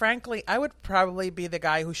 But frankly, I would probably be the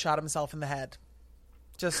guy who shot himself in the head.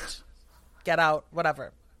 Just get out,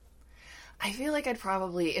 whatever. I feel like I'd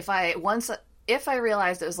probably, if I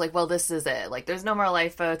realized it was like, well, this is it, like, there's no more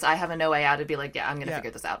lifeboats, I have no way out, I'd be like, yeah, I'm gonna figure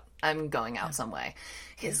this out. I'm going out some way.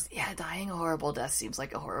 Because, dying a horrible death seems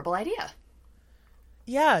like a horrible idea.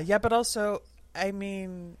 Yeah, but also, I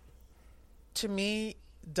mean, to me,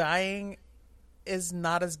 dying is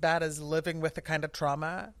not as bad as living with a kind of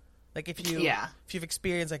trauma. Like, if you've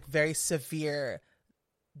experienced, like, very severe,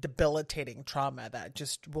 debilitating trauma that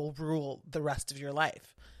just will rule the rest of your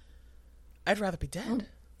life, I'd rather be dead.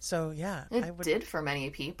 So, yeah. It did for many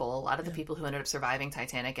people. A lot of the people who ended up surviving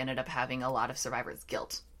Titanic ended up having a lot of survivor's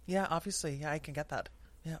guilt. Yeah, obviously. Yeah, I can get that.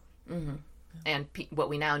 Yeah. Mm-hmm. And what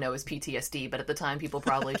we now know is PTSD, but at the time people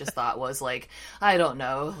probably just thought was like, I don't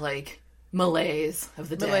know, like malaise of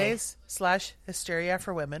the day. Malaise/hysteria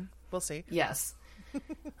for women. We'll see. Yes.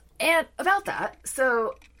 And about that,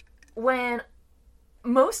 so when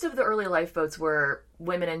most of the early lifeboats were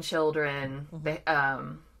women and children,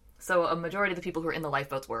 so a majority of the people who were in the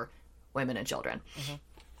lifeboats were women and children.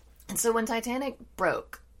 And so when Titanic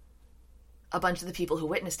broke, a bunch of the people who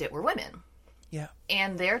witnessed it were women. Yeah.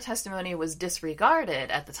 And their testimony was disregarded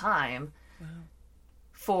at the time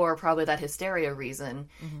for probably that hysteria reason.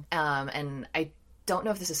 And I don't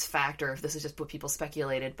know if this is fact or if this is just what people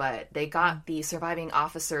speculated, but they got the surviving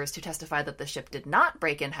officers to testify that the ship did not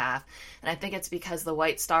break in half. And I think it's because the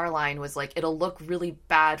White Star Line was like, it'll look really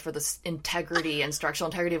bad for the integrity and structural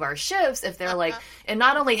integrity of our ships if they're like, it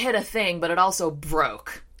not only hit a thing, but it also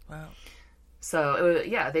broke. Wow. So,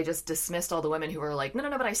 they just dismissed all the women who were like, no,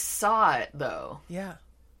 but I saw it, though. Yeah.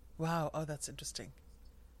 Wow. Oh, that's interesting.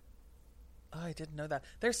 Oh, I didn't know that.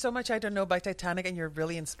 There's so much I don't know about Titanic, and you're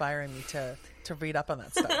really inspiring me to read up on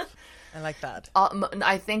that stuff. I like that.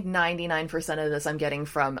 I think 99% of this I'm getting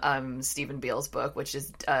from Stephen Beale's book, which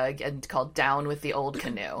is called Down with the Old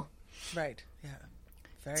Canoe. Right. Yeah.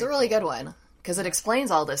 It's a really good one. Because it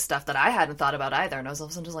explains all this stuff that I hadn't thought about either. And I was all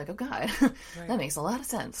of a sudden just like, oh, God, that makes a lot of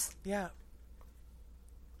sense. Yeah.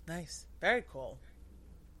 Nice. Very cool.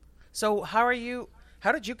 So how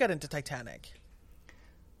did you get into Titanic?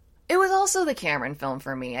 It was also the Cameron film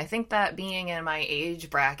for me. I think that being in my age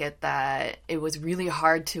bracket, that it was really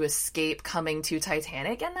hard to escape coming to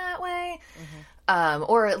Titanic in that way.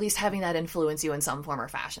 Or at least having that influence you in some form or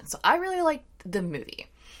fashion. So I really liked the movie.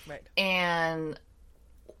 Right. And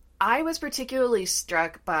I was particularly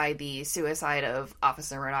struck by the suicide of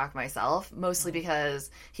Officer Murdoch myself, mostly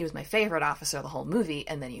because he was my favorite officer of the whole movie,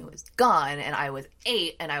 and then he was gone, and I was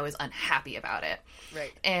 8, and I was unhappy about it.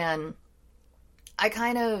 Right. And I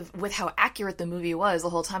kind of, with how accurate the movie was, the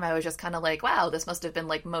whole time I was just kind of like, wow, this must have been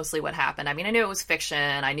like mostly what happened. I mean, I knew it was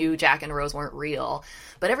fiction. I knew Jack and Rose weren't real.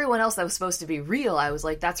 But everyone else that was supposed to be real, I was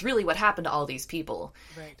like, that's really what happened to all these people.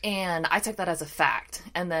 Right. And I took that as a fact.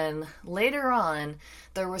 And then later on,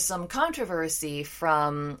 there was some controversy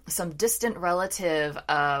from some distant relative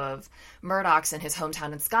of Murdoch's in his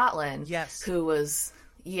hometown in Scotland. Yes. Who was,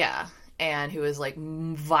 and who was like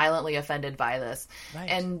violently offended by this. Right.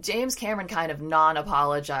 And James Cameron kind of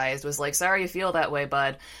non-apologized, was like, sorry you feel that way,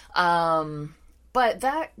 bud. But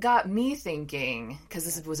that got me thinking, because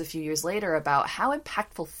this was a few years later, about how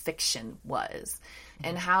impactful fiction was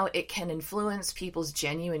and how it can influence people's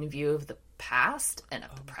genuine view of the past and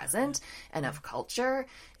of the present and of culture.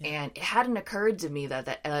 And it hadn't occurred to me that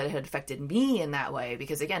it had affected me in that way,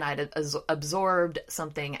 because again, I'd absorbed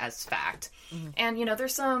something as fact. And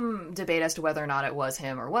there's some debate as to whether or not it was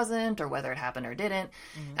him or wasn't, or whether it happened or didn't.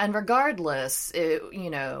 And regardless,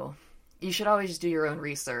 you should always just do your own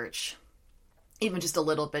research, even just a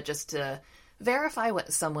little bit, just to verify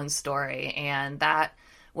what someone's story. And that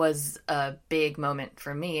was a big moment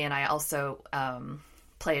for me. And I also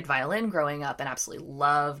played violin growing up and absolutely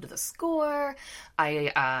loved the score.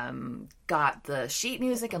 I got the sheet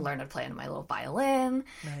music and learned to play on my little violin.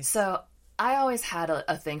 Nice. So I always had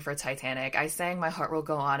a thing for Titanic. I sang My Heart Will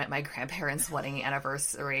Go On at my grandparents' wedding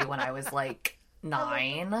anniversary when I was like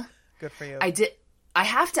 9. Good for you. I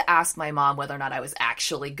have to ask my mom whether or not I was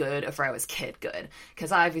actually good or if I was kid good,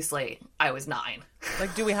 because obviously I was 9.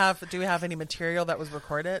 Like, do we have any material that was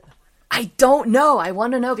recorded? I don't know. I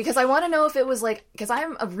want to know, because I want to know if it was like, because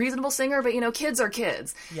I'm a reasonable singer, but kids are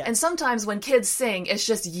kids. Yes. And sometimes when kids sing, it's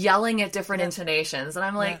just yelling at different intonations. And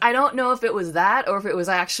I'm like, I don't know if it was that or if it was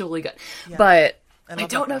actually good. Yeah. But I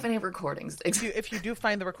don't know if any recordings. If you do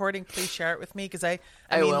find the recording, please share it with me, because I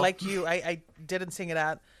mean, will. like you, I didn't sing it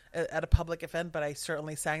at a public event, but I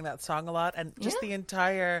certainly sang that song a lot. And just the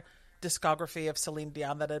entire discography of Celine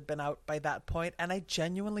Dion that had been out by that point, and I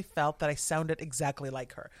genuinely felt that I sounded exactly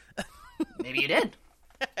like her. Maybe you did.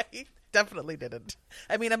 I definitely didn't.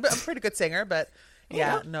 I mean, I'm a pretty good singer, but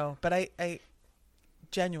but I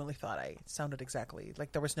genuinely thought I sounded exactly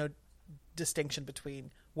like, there was no distinction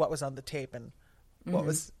between what was on the tape and what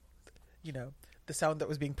was, the sound that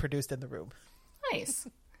was being produced in the room. Nice.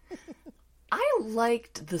 I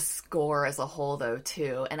liked the score as a whole, though,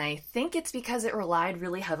 too. And I think it's because it relied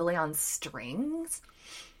really heavily on strings.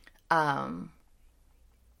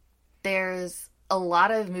 There's a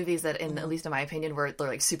lot of movies that, at least in my opinion, where they're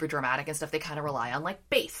like super dramatic and stuff, they kind of rely on like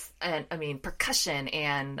bass and, percussion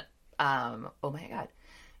and,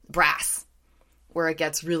 brass, where it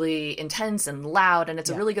gets really intense and loud, and it's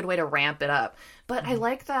a really good way to ramp it up. But I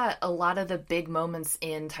like that a lot of the big moments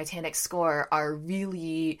in Titanic's score are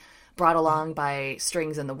really brought along by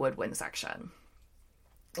strings in the woodwind section.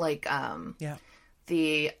 Like,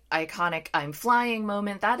 the iconic I'm Flying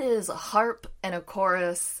moment, that is a harp and a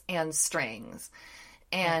chorus and strings.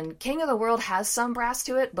 And King of the World has some brass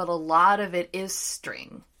to it, but a lot of it is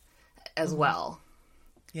string as well.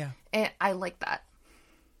 Yeah. And I like that.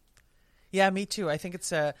 Yeah, me too. I think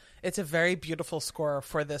it's a very beautiful score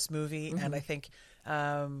for this movie. And I think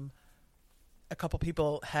a couple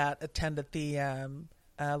people had attended the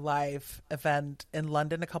live event in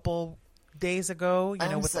London a couple days ago,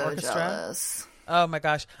 with the orchestra. Jealous. Oh my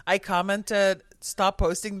gosh. I commented, stop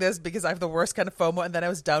posting this because I have the worst kind of FOMO. And then I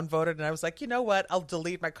was downvoted and I was like, you know what? I'll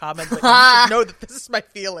delete my comment, but you should know that this is my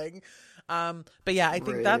feeling. But yeah, I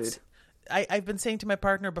think that's, I've been saying to my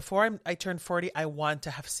partner before I turn 40, I want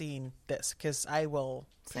to have seen this because I will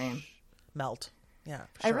melt. Yeah,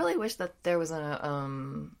 for sure. I really wish that there was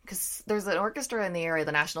because there's an orchestra in the area,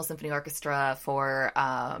 the National Symphony Orchestra for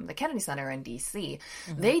the Kennedy Center in D.C.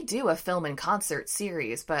 They do a film and concert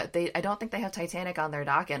series, but I don't think they have Titanic on their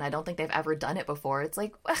docket, and I don't think they've ever done it before. It's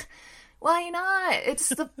like, why not? It's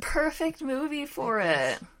the perfect movie for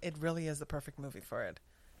it. It really is the perfect movie for it.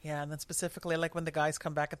 Yeah, and then specifically like when the guys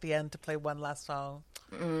come back at the end to play one last song.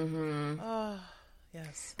 Oh,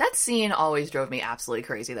 yes. That scene always drove me absolutely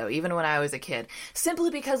crazy, though, even when I was a kid. Simply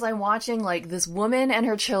because I'm watching, like, this woman and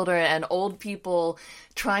her children and old people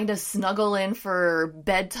trying to snuggle in for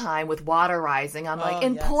bedtime with water rising. I'm like,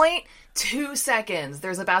 in 0.2 seconds,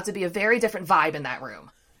 there's about to be a very different vibe in that room.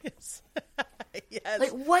 Yes. Yes. Like,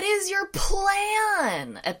 what is your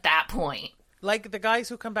plan at that point? Like the guys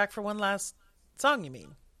who come back for one last song, you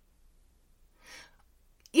mean?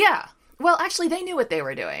 Yeah. Well, actually, they knew what they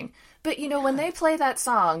were doing. But, when they play that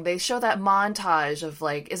song, they show that montage of,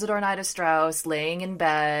 like, Isidore Nida Strauss laying in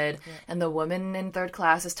bed, and the woman in third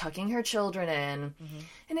class is tucking her children in.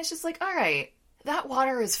 And it's just like, all right, that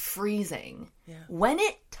water is freezing. Yeah. When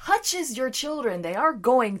it touches your children, they are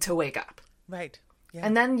going to wake up. Right. Yeah.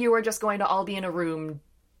 And then you are just going to all be in a room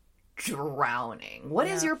drowning. What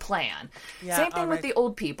is your plan? Same thing with the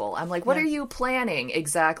old people. I'm like, what are you planning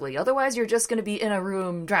exactly? Otherwise, you're just going to be in a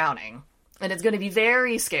room drowning. And it's going to be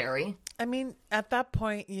very scary. I mean, at that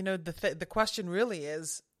point, the question really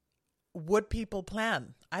is, would people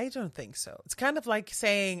plan? I don't think so. It's kind of like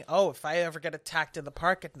saying, oh, if I ever get attacked in the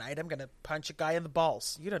park at night, I'm going to punch a guy in the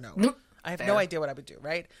balls. You don't know. I have no idea what I would do,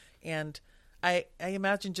 right? And I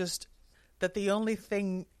imagine just that the only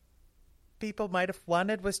thing people might have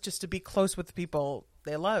wanted was just to be close with the people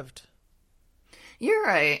they loved. You're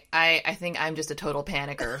right. I think I'm just a total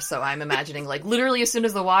panicker, so I'm imagining, like, literally as soon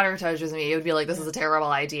as the water touches me, it would be like, this is a terrible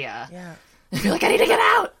idea. Yeah. I'd be like, I need to get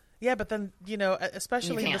out! Yeah, but then,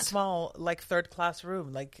 especially in a small, like, third-class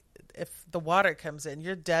room, like, if the water comes in,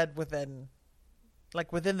 you're dead within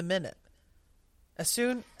the minute. As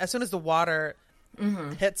soon as the water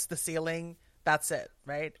hits the ceiling, that's it,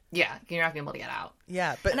 right? Yeah, you're not going to be able to get out.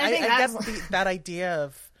 Yeah, but I guess that idea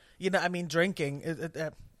of, drinking,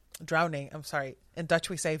 drowning, I'm sorry. In Dutch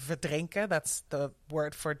we say verdrinken, that's the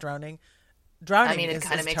word for drowning. Drowning it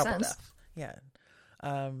kind of makes sense. Death. Yeah.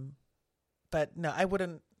 But no, I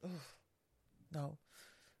wouldn't. No.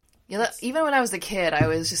 Yeah, even when I was a kid, I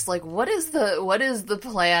was just like, what is the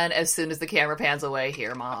plan as soon as the camera pans away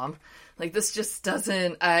here, Mom? Like, this just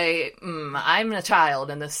doesn't, I'm a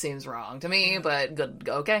child and this seems wrong to me, but good,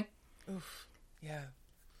 okay. Oof. Yeah.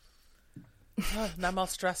 Now I'm all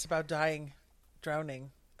stressed about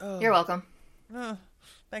drowning. Oh. You're welcome. Oh,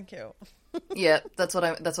 thank you. Yeah, that's what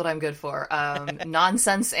I'm good for.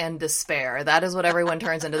 Nonsense and despair. That is what everyone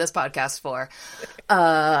turns into this podcast for.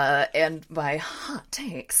 And my hot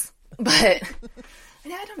takes. But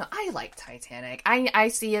I don't know. I like Titanic. I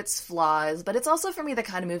see its flaws, but it's also for me the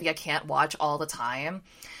kind of movie I can't watch all the time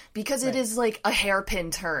because it is like a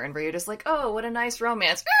hairpin turn where you're just like, oh, what a nice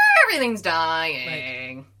romance. Everything's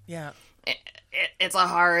dying. Right. Yeah. It's a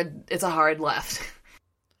hard left.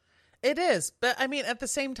 It is, but I mean, at the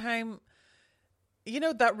same time,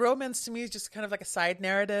 that romance to me is just kind of like a side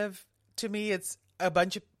narrative. To me, it's a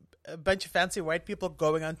bunch of fancy white people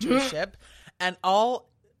going onto a ship, and all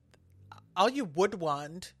you would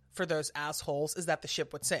want for those assholes is that the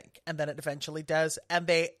ship would sink, and then it eventually does, and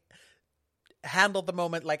they handle the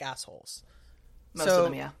moment like assholes. Most of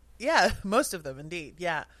them, yeah. Yeah, most of them, indeed,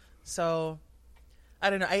 yeah. So, I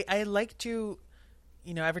don't know. I like to...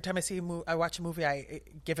 every time I watch a movie, I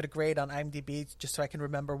give it a grade on IMDb just so I can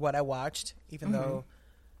remember what I watched, even though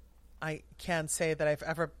I can't say that I've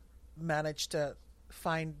ever managed to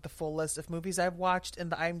find the full list of movies I've watched in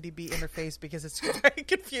the IMDb interface because it's very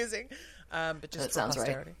confusing. But just for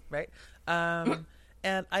posterity, right?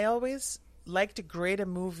 And I always like to grade a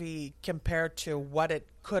movie compared to what it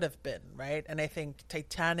could have been, right? And I think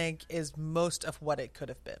Titanic is most of what it could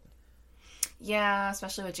have been. Yeah,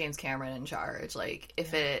 especially with James Cameron in charge. Like,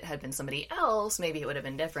 if it had been somebody else, maybe it would have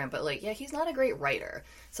been different. But, like, yeah, he's not a great writer.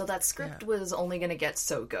 So that script was only going to get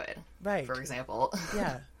so good, right? For example.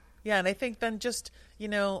 Yeah. Yeah, and I think then just,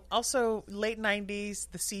 also late 90s,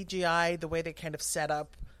 the CGI, the way they kind of set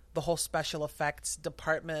up the whole special effects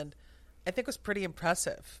department, I think was pretty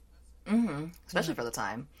impressive. Especially for the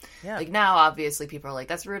time. Yeah. Like, now, obviously, people are like,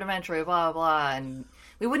 that's rudimentary, blah, blah, and...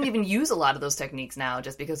 We wouldn't even use a lot of those techniques now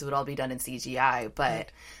just because it would all be done in CGI.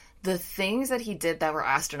 But the things that he did that were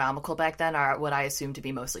astronomical back then are what I assume to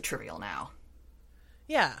be mostly trivial now.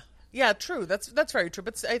 Yeah. Yeah, true. That's very true.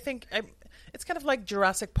 But I think it's kind of like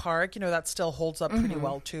Jurassic Park. That still holds up pretty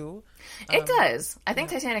well, too. It does. I think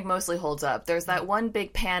Titanic mostly holds up. There's that one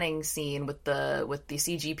big panning scene with the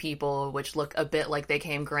CG people, which look a bit like they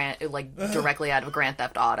came directly out of Grand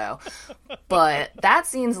Theft Auto. But that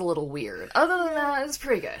scene's a little weird. Other than that, it's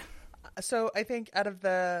pretty good. So I think out of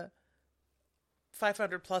the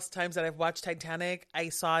 500 plus times that I've watched Titanic, I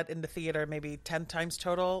saw it in the theater maybe 10 times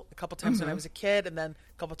total. A couple times when I was a kid, and then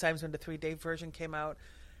a couple times when the 3-day version came out.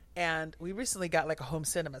 And we recently got like a home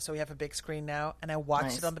cinema, so we have a big screen now, and I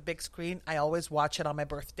watched it on the big screen. I always watch it on my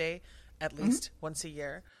birthday, at least once a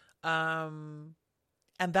year. And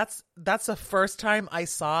that's the first time I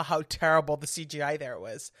saw how terrible the CGI there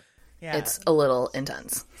was. Yeah, it's a little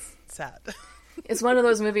intense. Sad. It's one of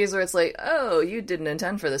those movies where it's like, oh, you didn't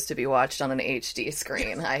intend for this to be watched on an HD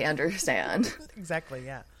screen. I understand. Exactly,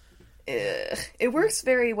 yeah. It works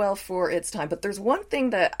very well for its time, but there's one thing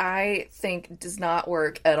that I think does not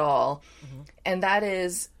work at all, and that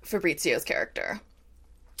is Fabrizio's character.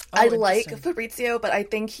 I like Fabrizio, but I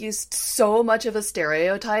think he's so much of a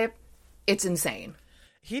stereotype, it's insane.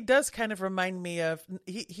 He does kind of remind me of,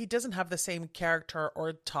 he doesn't have the same character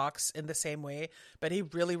or talks in the same way, but he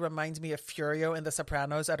really reminds me of Furio in The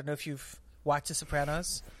Sopranos. I don't know if you've watched The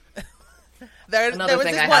Sopranos. There was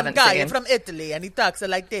this one guy from Italy, and he talks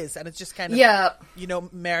like this, and it's just kind of, you know,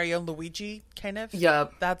 Mario and Luigi, kind of.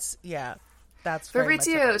 Yep. That's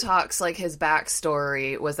Fabrizio talks like his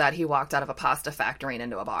backstory was that he walked out of a pasta factory and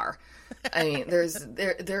into a bar. I mean,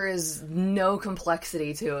 there is no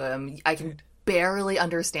complexity to him. I can barely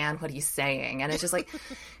understand what he's saying, and it's just like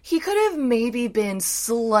he could have maybe been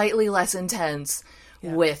slightly less intense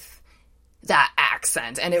with that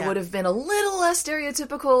accent, and it would have been a little less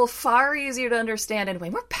stereotypical, far easier to understand, and way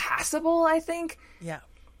more passable, I think. Yeah.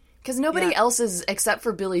 Because nobody else is, except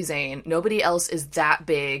for Billy Zane, nobody else is that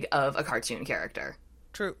big of a cartoon character.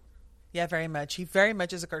 True. Yeah, very much. He very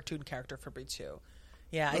much is a cartoon character, Fabrizio.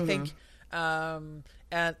 Yeah, I think,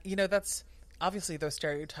 and, you know, that's, obviously those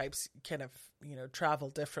stereotypes kind of, you know, travel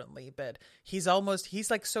differently, but he's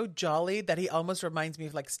like so jolly that he almost reminds me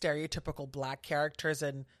of like stereotypical black characters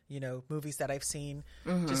in, you know, movies that I've seen.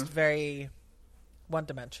 Just very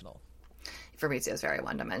one-dimensional. Fabrizio is very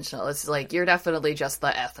one-dimensional. It's like, you're definitely just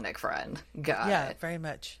the ethnic friend. Got it. Yeah, very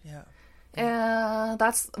much. Yeah. Yeah,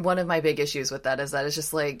 that's one of my big issues with that, is that it's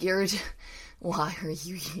just like, why are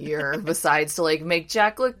you here? Besides to like make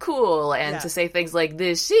Jack look cool and to say things like,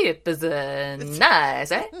 this ship is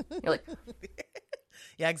nice, eh? You're like,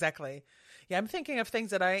 yeah, exactly. Yeah, I'm thinking of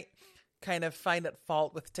things that I kind of find at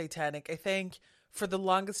fault with Titanic. I think for the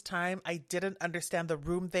longest time, I didn't understand the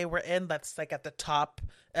room they were in. That's like at the top,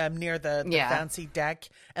 near the fancy deck.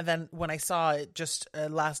 And then when I saw it just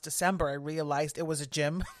last December, I realized it was a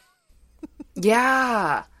gym.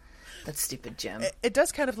 Yeah. That stupid gym. It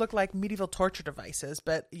does kind of look like medieval torture devices,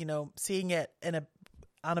 but, you know, seeing it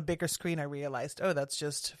on a bigger screen, I realized, oh, that's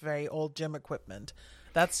just very old gym equipment.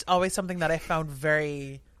 That's always something that I found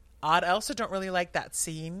very odd. I also don't really like that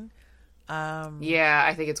scene. Yeah,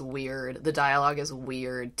 I think it's weird. The dialogue is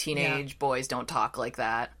weird. Teenage boys don't talk like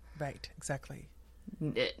that. Right, exactly.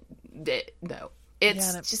 No.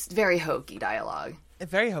 It's just very hokey dialogue. A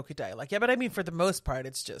very hokey dialogue. Yeah, but I mean, for the most part,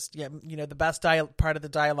 it's just, you know, the best part of the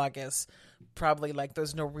dialogue is probably like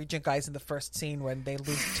those Norwegian guys in the first scene when they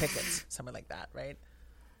lose tickets. Something like that, right?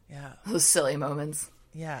 Yeah. Those silly moments.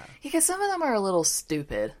 Yeah. Because some of them are a little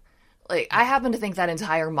stupid. Like, I happen to think that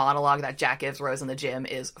entire monologue that Jack gives Rose in the gym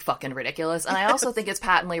is fucking ridiculous. And I also think it's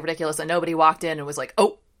patently ridiculous that nobody walked in and was like,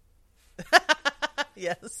 oh.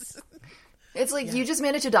 Yes. It's like, you just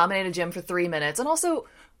managed to dominate a gym for 3 minutes. And also,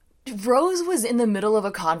 Rose was in the middle of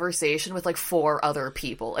a conversation with like 4 other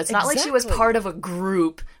people. It's not like she was part of a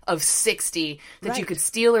group of 60 that you could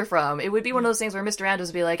steal her from. It would be one of those things where Mr. Andrews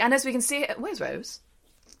would be like, and as we can see, where's Rose?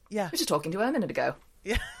 Yeah. I was just talking to her a minute ago.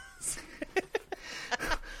 Yes.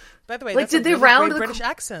 By the way, like, that's a really great British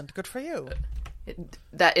accent. Good for you.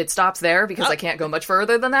 It stops there because I can't go much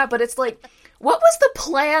further than that. But it's like, what was the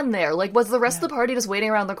plan there? Like, was the rest of the party just waiting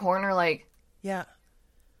around the corner? Like, yeah,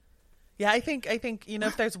 I think you know,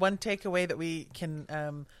 if there's one takeaway that we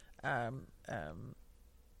can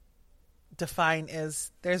define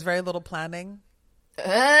is there's very little planning.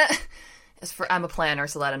 I'm a planner,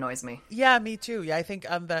 so that annoys me. Yeah, me too. Yeah, I think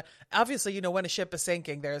obviously, you know, when a ship is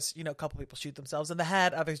sinking, there's, you know, a couple people shoot themselves in the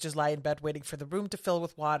head, others just lie in bed waiting for the room to fill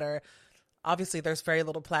with water. Obviously, there's very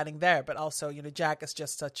little planning there, but also, you know, Jack is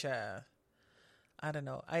just such a, I don't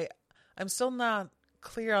know. I'm still not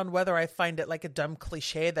clear on whether I find it like a dumb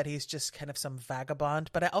cliche that he's just kind of some vagabond,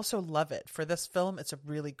 but I also love it. For this film, it's a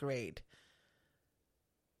really great,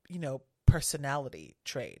 you know, personality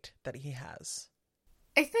trait that he has.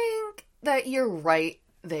 I think that you're right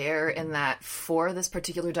there in that for this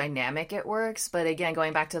particular dynamic it works, but again,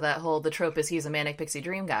 going back to that whole, the trope is he's a manic pixie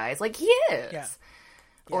dream guy. It's like, he is. Yeah.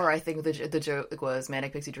 Or I think the joke was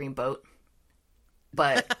manic pixie dream boat.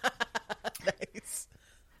 But nice.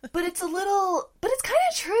 But it's kind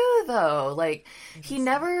of true though. Like, he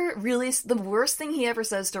never really, the worst thing he ever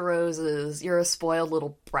says to Rose is, you're a spoiled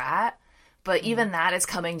little brat. But even that is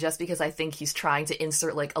coming just because I think he's trying to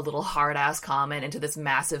insert like a little hard ass comment into this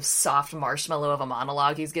massive soft marshmallow of a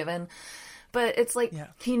monologue he's given. But it's like,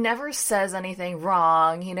 he never says anything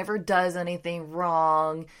wrong. He never does anything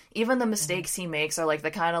wrong. Even the mistakes he makes are like the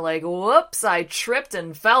kind of like, whoops, I tripped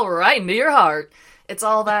and fell right into your heart. It's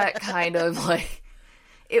all that kind of like,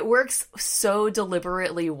 it works so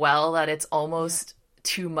deliberately well that it's almost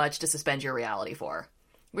too much to suspend your reality for.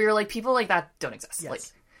 We were like, people like that don't exist. Yes. Like,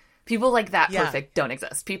 people like that perfect don't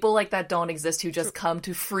exist. People like that don't exist who just come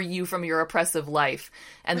to free you from your oppressive life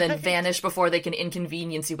and then vanish before they can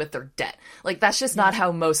inconvenience you with their debt. Like, that's just not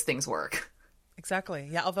how most things work. Exactly.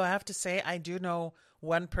 Yeah, although I have to say, I do know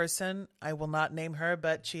one person, I will not name her,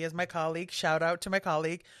 but she is my colleague. Shout out to my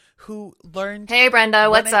colleague who learned. Hey, Brenda,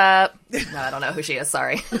 what's up? No, I don't know who she is.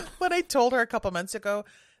 Sorry. When I told her a couple months ago,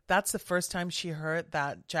 that's the first time she heard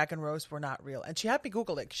that Jack and Rose were not real. And she had me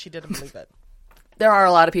Google it 'cause she didn't believe it. There are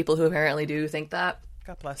a lot of people who apparently do think that.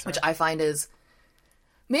 God bless her. Which I find is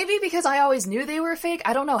maybe because I always knew they were fake.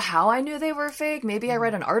 I don't know how I knew they were fake. Maybe I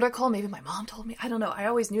read an article. Maybe my mom told me. I don't know. I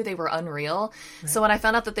always knew they were unreal. Right. So when I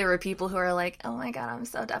found out that there were people who are like, oh my God, I'm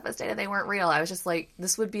so devastated they weren't real. I was just like,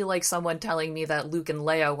 this would be like someone telling me that Luke and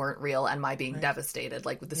Leia weren't real and my being devastated.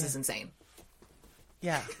 Like, this is insane.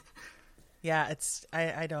 Yeah. Yeah, it's,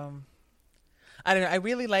 I don't know. I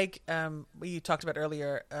really like what you talked about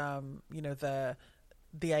earlier, you know, the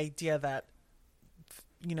idea that,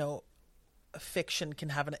 you know, fiction can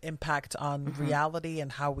have an impact on reality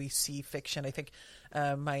and how we see fiction. I think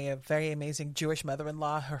my very amazing Jewish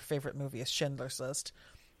mother-in-law, her favorite movie is Schindler's List.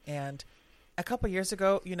 And a couple of years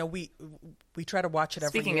ago, you know, we try to watch it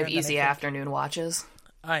every year. Speaking of easy afternoon watches.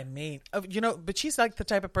 I mean, you know, but she's like the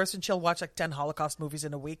type of person, she'll watch like 10 Holocaust movies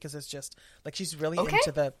in a week because it's just like she's really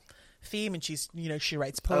into the theme, and she's, you know, she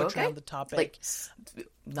writes poetry on the topic. Like,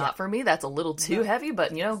 not for me. That's a little too heavy,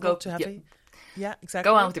 but you know, go too heavy. Yeah, exactly.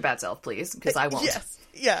 Go on with your bad self, please, because I won't. Yes,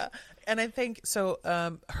 yeah. And I think so.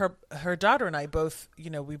 Her daughter and I both,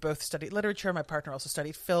 you know, we both studied literature. My partner also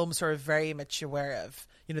studied film, so we're very much aware of,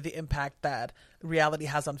 you know, the impact that reality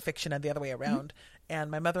has on fiction and the other way around. And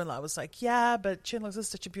my mother-in-law was like, "Yeah, but Schindler's List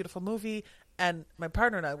is such a beautiful movie." And my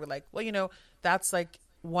partner and I were like, "Well, you know, that's like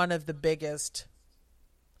one of the biggest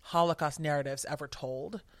Holocaust narratives ever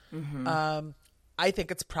told." I think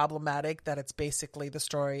it's problematic that it's basically the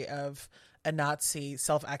story of a Nazi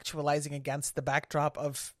self-actualizing against the backdrop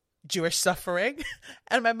of Jewish suffering.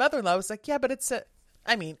 And my mother-in-law was like, yeah, but it's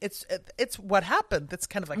what happened. It's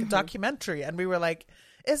kind of like a documentary. And we were like,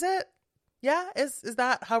 is it? Yeah. Is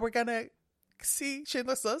that how we're going to see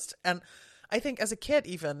Schindler's List? And I think as a kid,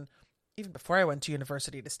 even before I went to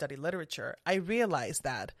university to study literature, I realized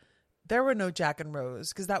that there were no Jack and Rose,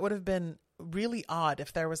 because that would have been really odd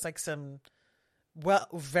if there was like some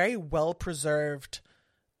very well preserved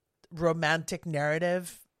romantic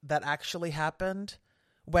narrative that actually happened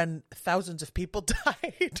when thousands of people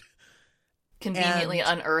died. Conveniently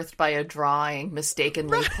unearthed by a drawing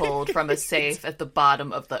mistakenly pulled from a safe at the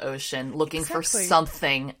bottom of the ocean, looking for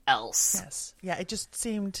something else. Yes. Yeah, it just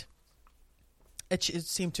seemed it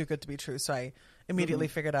seemed too good to be true. So I immediately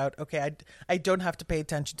figured out, okay, I don't have to pay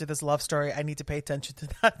attention to this love story. I need to pay attention to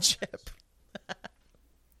that ship.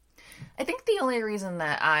 I think the only reason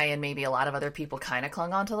that I and maybe a lot of other people kind of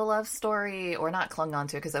clung on to the love story, or not clung on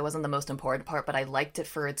to it because that wasn't the most important part, but I liked it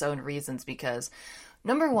for its own reasons, because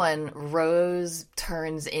number one, Rose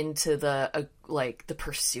turns into the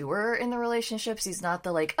pursuer in the relationships. He's not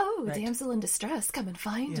the like, oh, damsel in distress, come and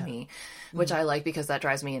find me, which I like because that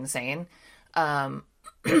drives me insane.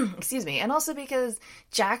 Excuse me. And also because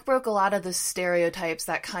Jack broke a lot of the stereotypes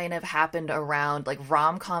that kind of happened around like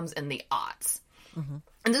rom-coms in the aughts.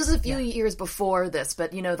 And this is a few years before this,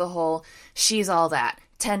 but you know, the whole she's all that,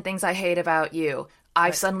 10 things I hate about you.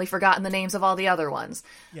 I've suddenly forgotten the names of all the other ones.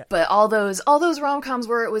 Yeah. But all those rom-coms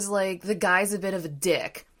where it was like the guy's a bit of a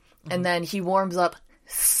dick and then he warms up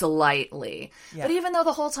slightly. Yeah. But even though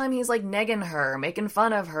the whole time he's like negging her, making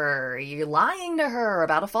fun of her, you're lying to her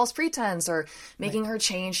about a false pretense or making her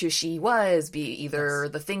change who she was, be either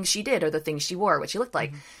the things she did or the things she wore, what she looked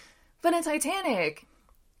like. But in Titanic,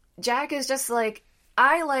 Jack is just like,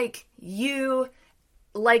 I like you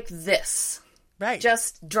like this. Right.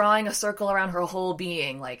 Just drawing a circle around her whole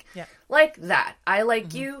being. Like that. I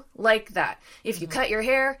like you like that. If you cut your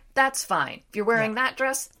hair, that's fine. If you're wearing that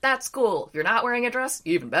dress, that's cool. If you're not wearing a dress,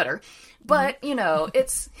 even better. But, you know,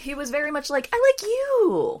 he was very much like, I like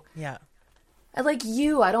you. Yeah. I like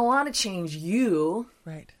you. I don't want to change you.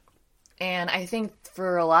 Right. And I think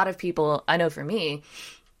for a lot of people, I know for me,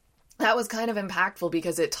 that was kind of impactful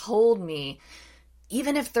because it told me,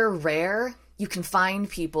 even if they're rare, you can find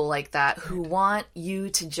people like that who want you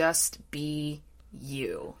to just be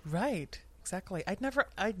you. Right. Exactly. I'd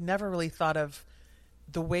never really thought of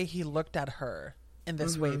the way he looked at her in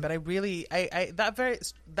this way, but I really, that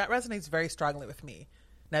resonates very strongly with me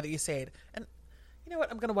now that you say it. And you know what?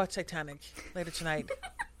 I'm going to watch Titanic later tonight.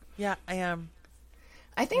 Yeah, I am.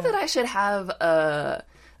 I think that I should have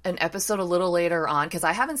an episode a little later on, because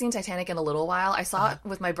I haven't seen Titanic in a little while. I saw it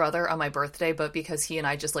with my brother on my birthday, but because he and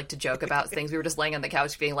I just like to joke about things, we were just laying on the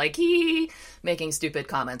couch being like, making stupid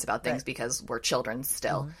comments about things because we're children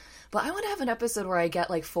still. But I want to have an episode where I get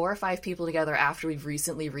like 4 or 5 people together after we've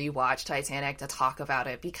recently rewatched Titanic to talk about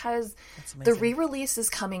it, because the re-release is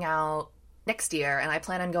coming out next year and I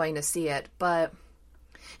plan on going to see it. But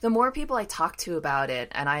The more people I talk to about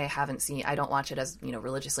it, and I don't watch it as,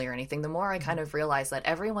 religiously or anything, the more I kind of realize that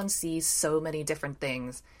everyone sees so many different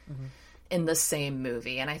things in the same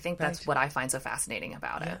movie. And I think that's what I find so fascinating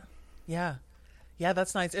about it. Yeah. Yeah,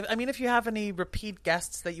 that's nice. If you have any repeat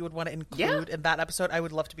guests that you would want to include in that episode, I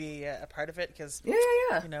would love to be a part of it because,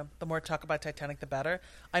 the more talk about Titanic, the better.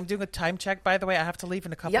 I'm doing a time check, by the way. I have to leave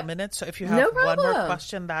in a couple of minutes. So if you have one more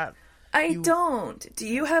question that... I don't. Do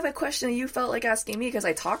you have a question that you felt like asking me? Because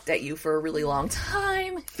I talked at you for a really long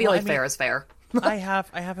time. Fair is fair. I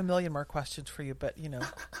have a million more questions for you, but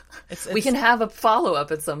we can have a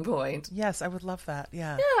follow-up at some point. Yes, I would love that.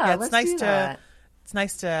 Yeah. Yeah, let's do that. It's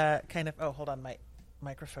nice to kind of... Oh, hold on. My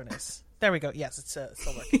microphone is... There we go. Yes, it's still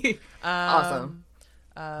working. Awesome.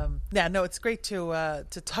 It's great to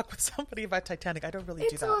talk with somebody about Titanic. I don't really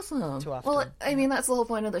do that too often. Well, that's the whole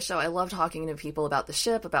point of the show. I love talking to people about the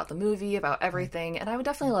ship, about the movie, about everything. And I would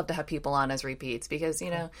definitely love to have people on as repeats because,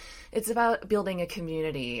 it's about building a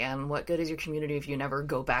community. And what good is your community if you never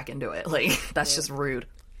go back into it? That's just rude.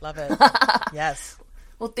 Love it. Yes.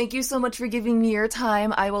 Well, thank you so much for giving me your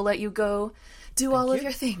time. I will let you go do all of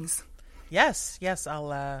your things. Yes,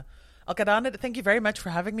 I'll get on it. Thank you very much for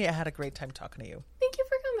having me. I had a great time talking to you. Thank you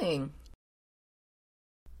for coming.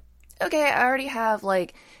 Okay, I already have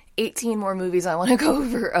 18 more movies I want to go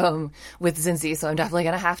over with Zinzy, so I'm definitely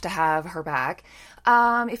going to have her back.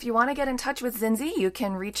 If you want to get in touch with Zinzy, you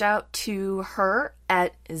can reach out to her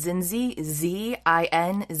at Zinzy, ZINZY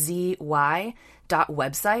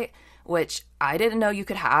 .website, which I didn't know you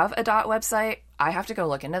could have a .website. I have to go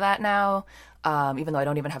look into that now. Even though I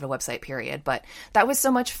don't even have a website, period. But that was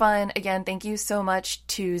so much fun. Again, thank you so much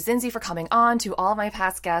to Zinzy for coming on, to all of my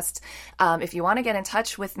past guests. If you want to get in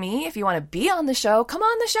touch with me, if you want to be on the show, come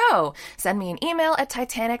on the show. Send me an email at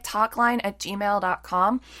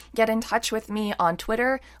titanictalkline@gmail.com. Get in touch with me on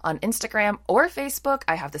Twitter, on Instagram, or Facebook.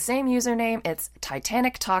 I have the same username. It's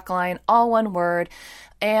Titanic Talkline, all one word.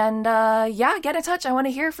 And get in touch. I want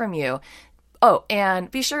to hear from you. Oh,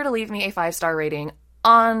 and be sure to leave me a 5-star rating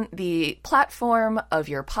on the platform of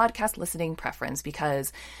your podcast listening preference,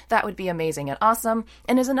 because that would be amazing and awesome,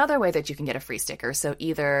 and is another way that you can get a free sticker. So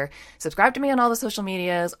either subscribe to me on all the social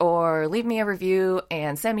medias or leave me a review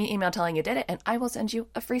and send me an email telling you did it, and I will send you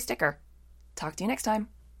a free sticker. Talk to you next time.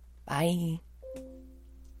 Bye.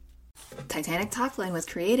 Titanic Talkline was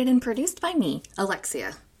created and produced by me,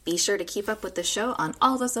 Alexia. Be sure to keep up with the show on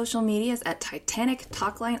all the social medias at Titanic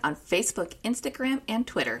Talkline on Facebook, Instagram, and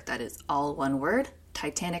Twitter. That is all one word.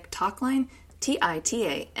 Titanic Talkline,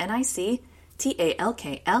 TITANIC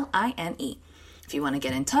If you want to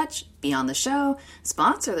get in touch, be on the show,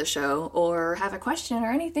 sponsor the show, or have a question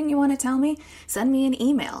or anything you want to tell me, send me an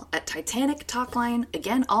email at titanictalkline,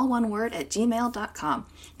 again all one word, @gmail.com.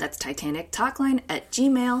 That's titanictalkline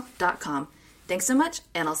 @gmail.com. Thanks so much,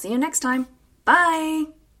 and I'll see you next time. Bye!